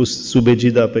pus sub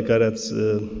egida pe care ați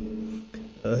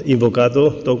invocat-o,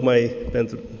 tocmai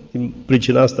pentru din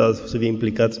pricina asta să fie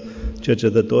implicați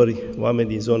cercetători, oameni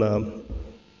din zona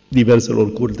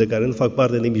diverselor culte care nu fac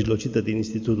parte din mijlocită din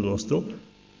institutul nostru.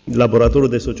 Laboratorul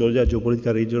de Sociologie Geopolitică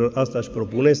a Religiilor asta își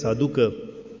propune, să aducă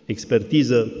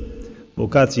expertiză,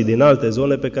 vocații din alte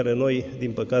zone pe care noi,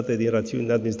 din păcate, din rațiuni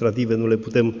administrative, nu le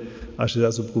putem așeza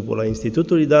sub cupola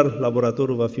Institutului, dar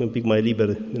laboratorul va fi un pic mai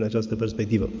liber din această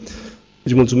perspectivă.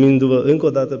 Deci, mulțumindu-vă încă o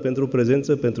dată pentru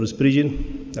prezență, pentru sprijin,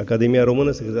 Academia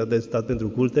Română, Secretariatul de Stat pentru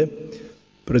Culte,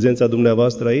 prezența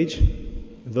dumneavoastră aici,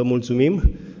 vă mulțumim.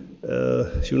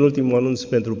 Și un ultim anunț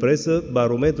pentru presă,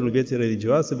 Barometrul Vieții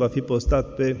Religioase va fi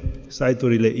postat pe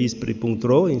site-urile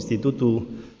ISPRI.ro, Institutul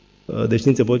de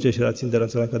Științe, Politice și Relații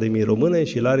Internaționale Academiei Române,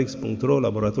 și LARICS.ro,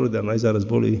 Laboratorul de Analiză a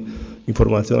Războiului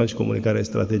Informațional și Comunicare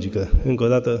Strategică. Încă o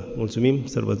dată, mulțumim,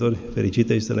 sărbători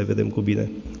fericite și să ne vedem cu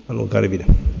bine anul care vine.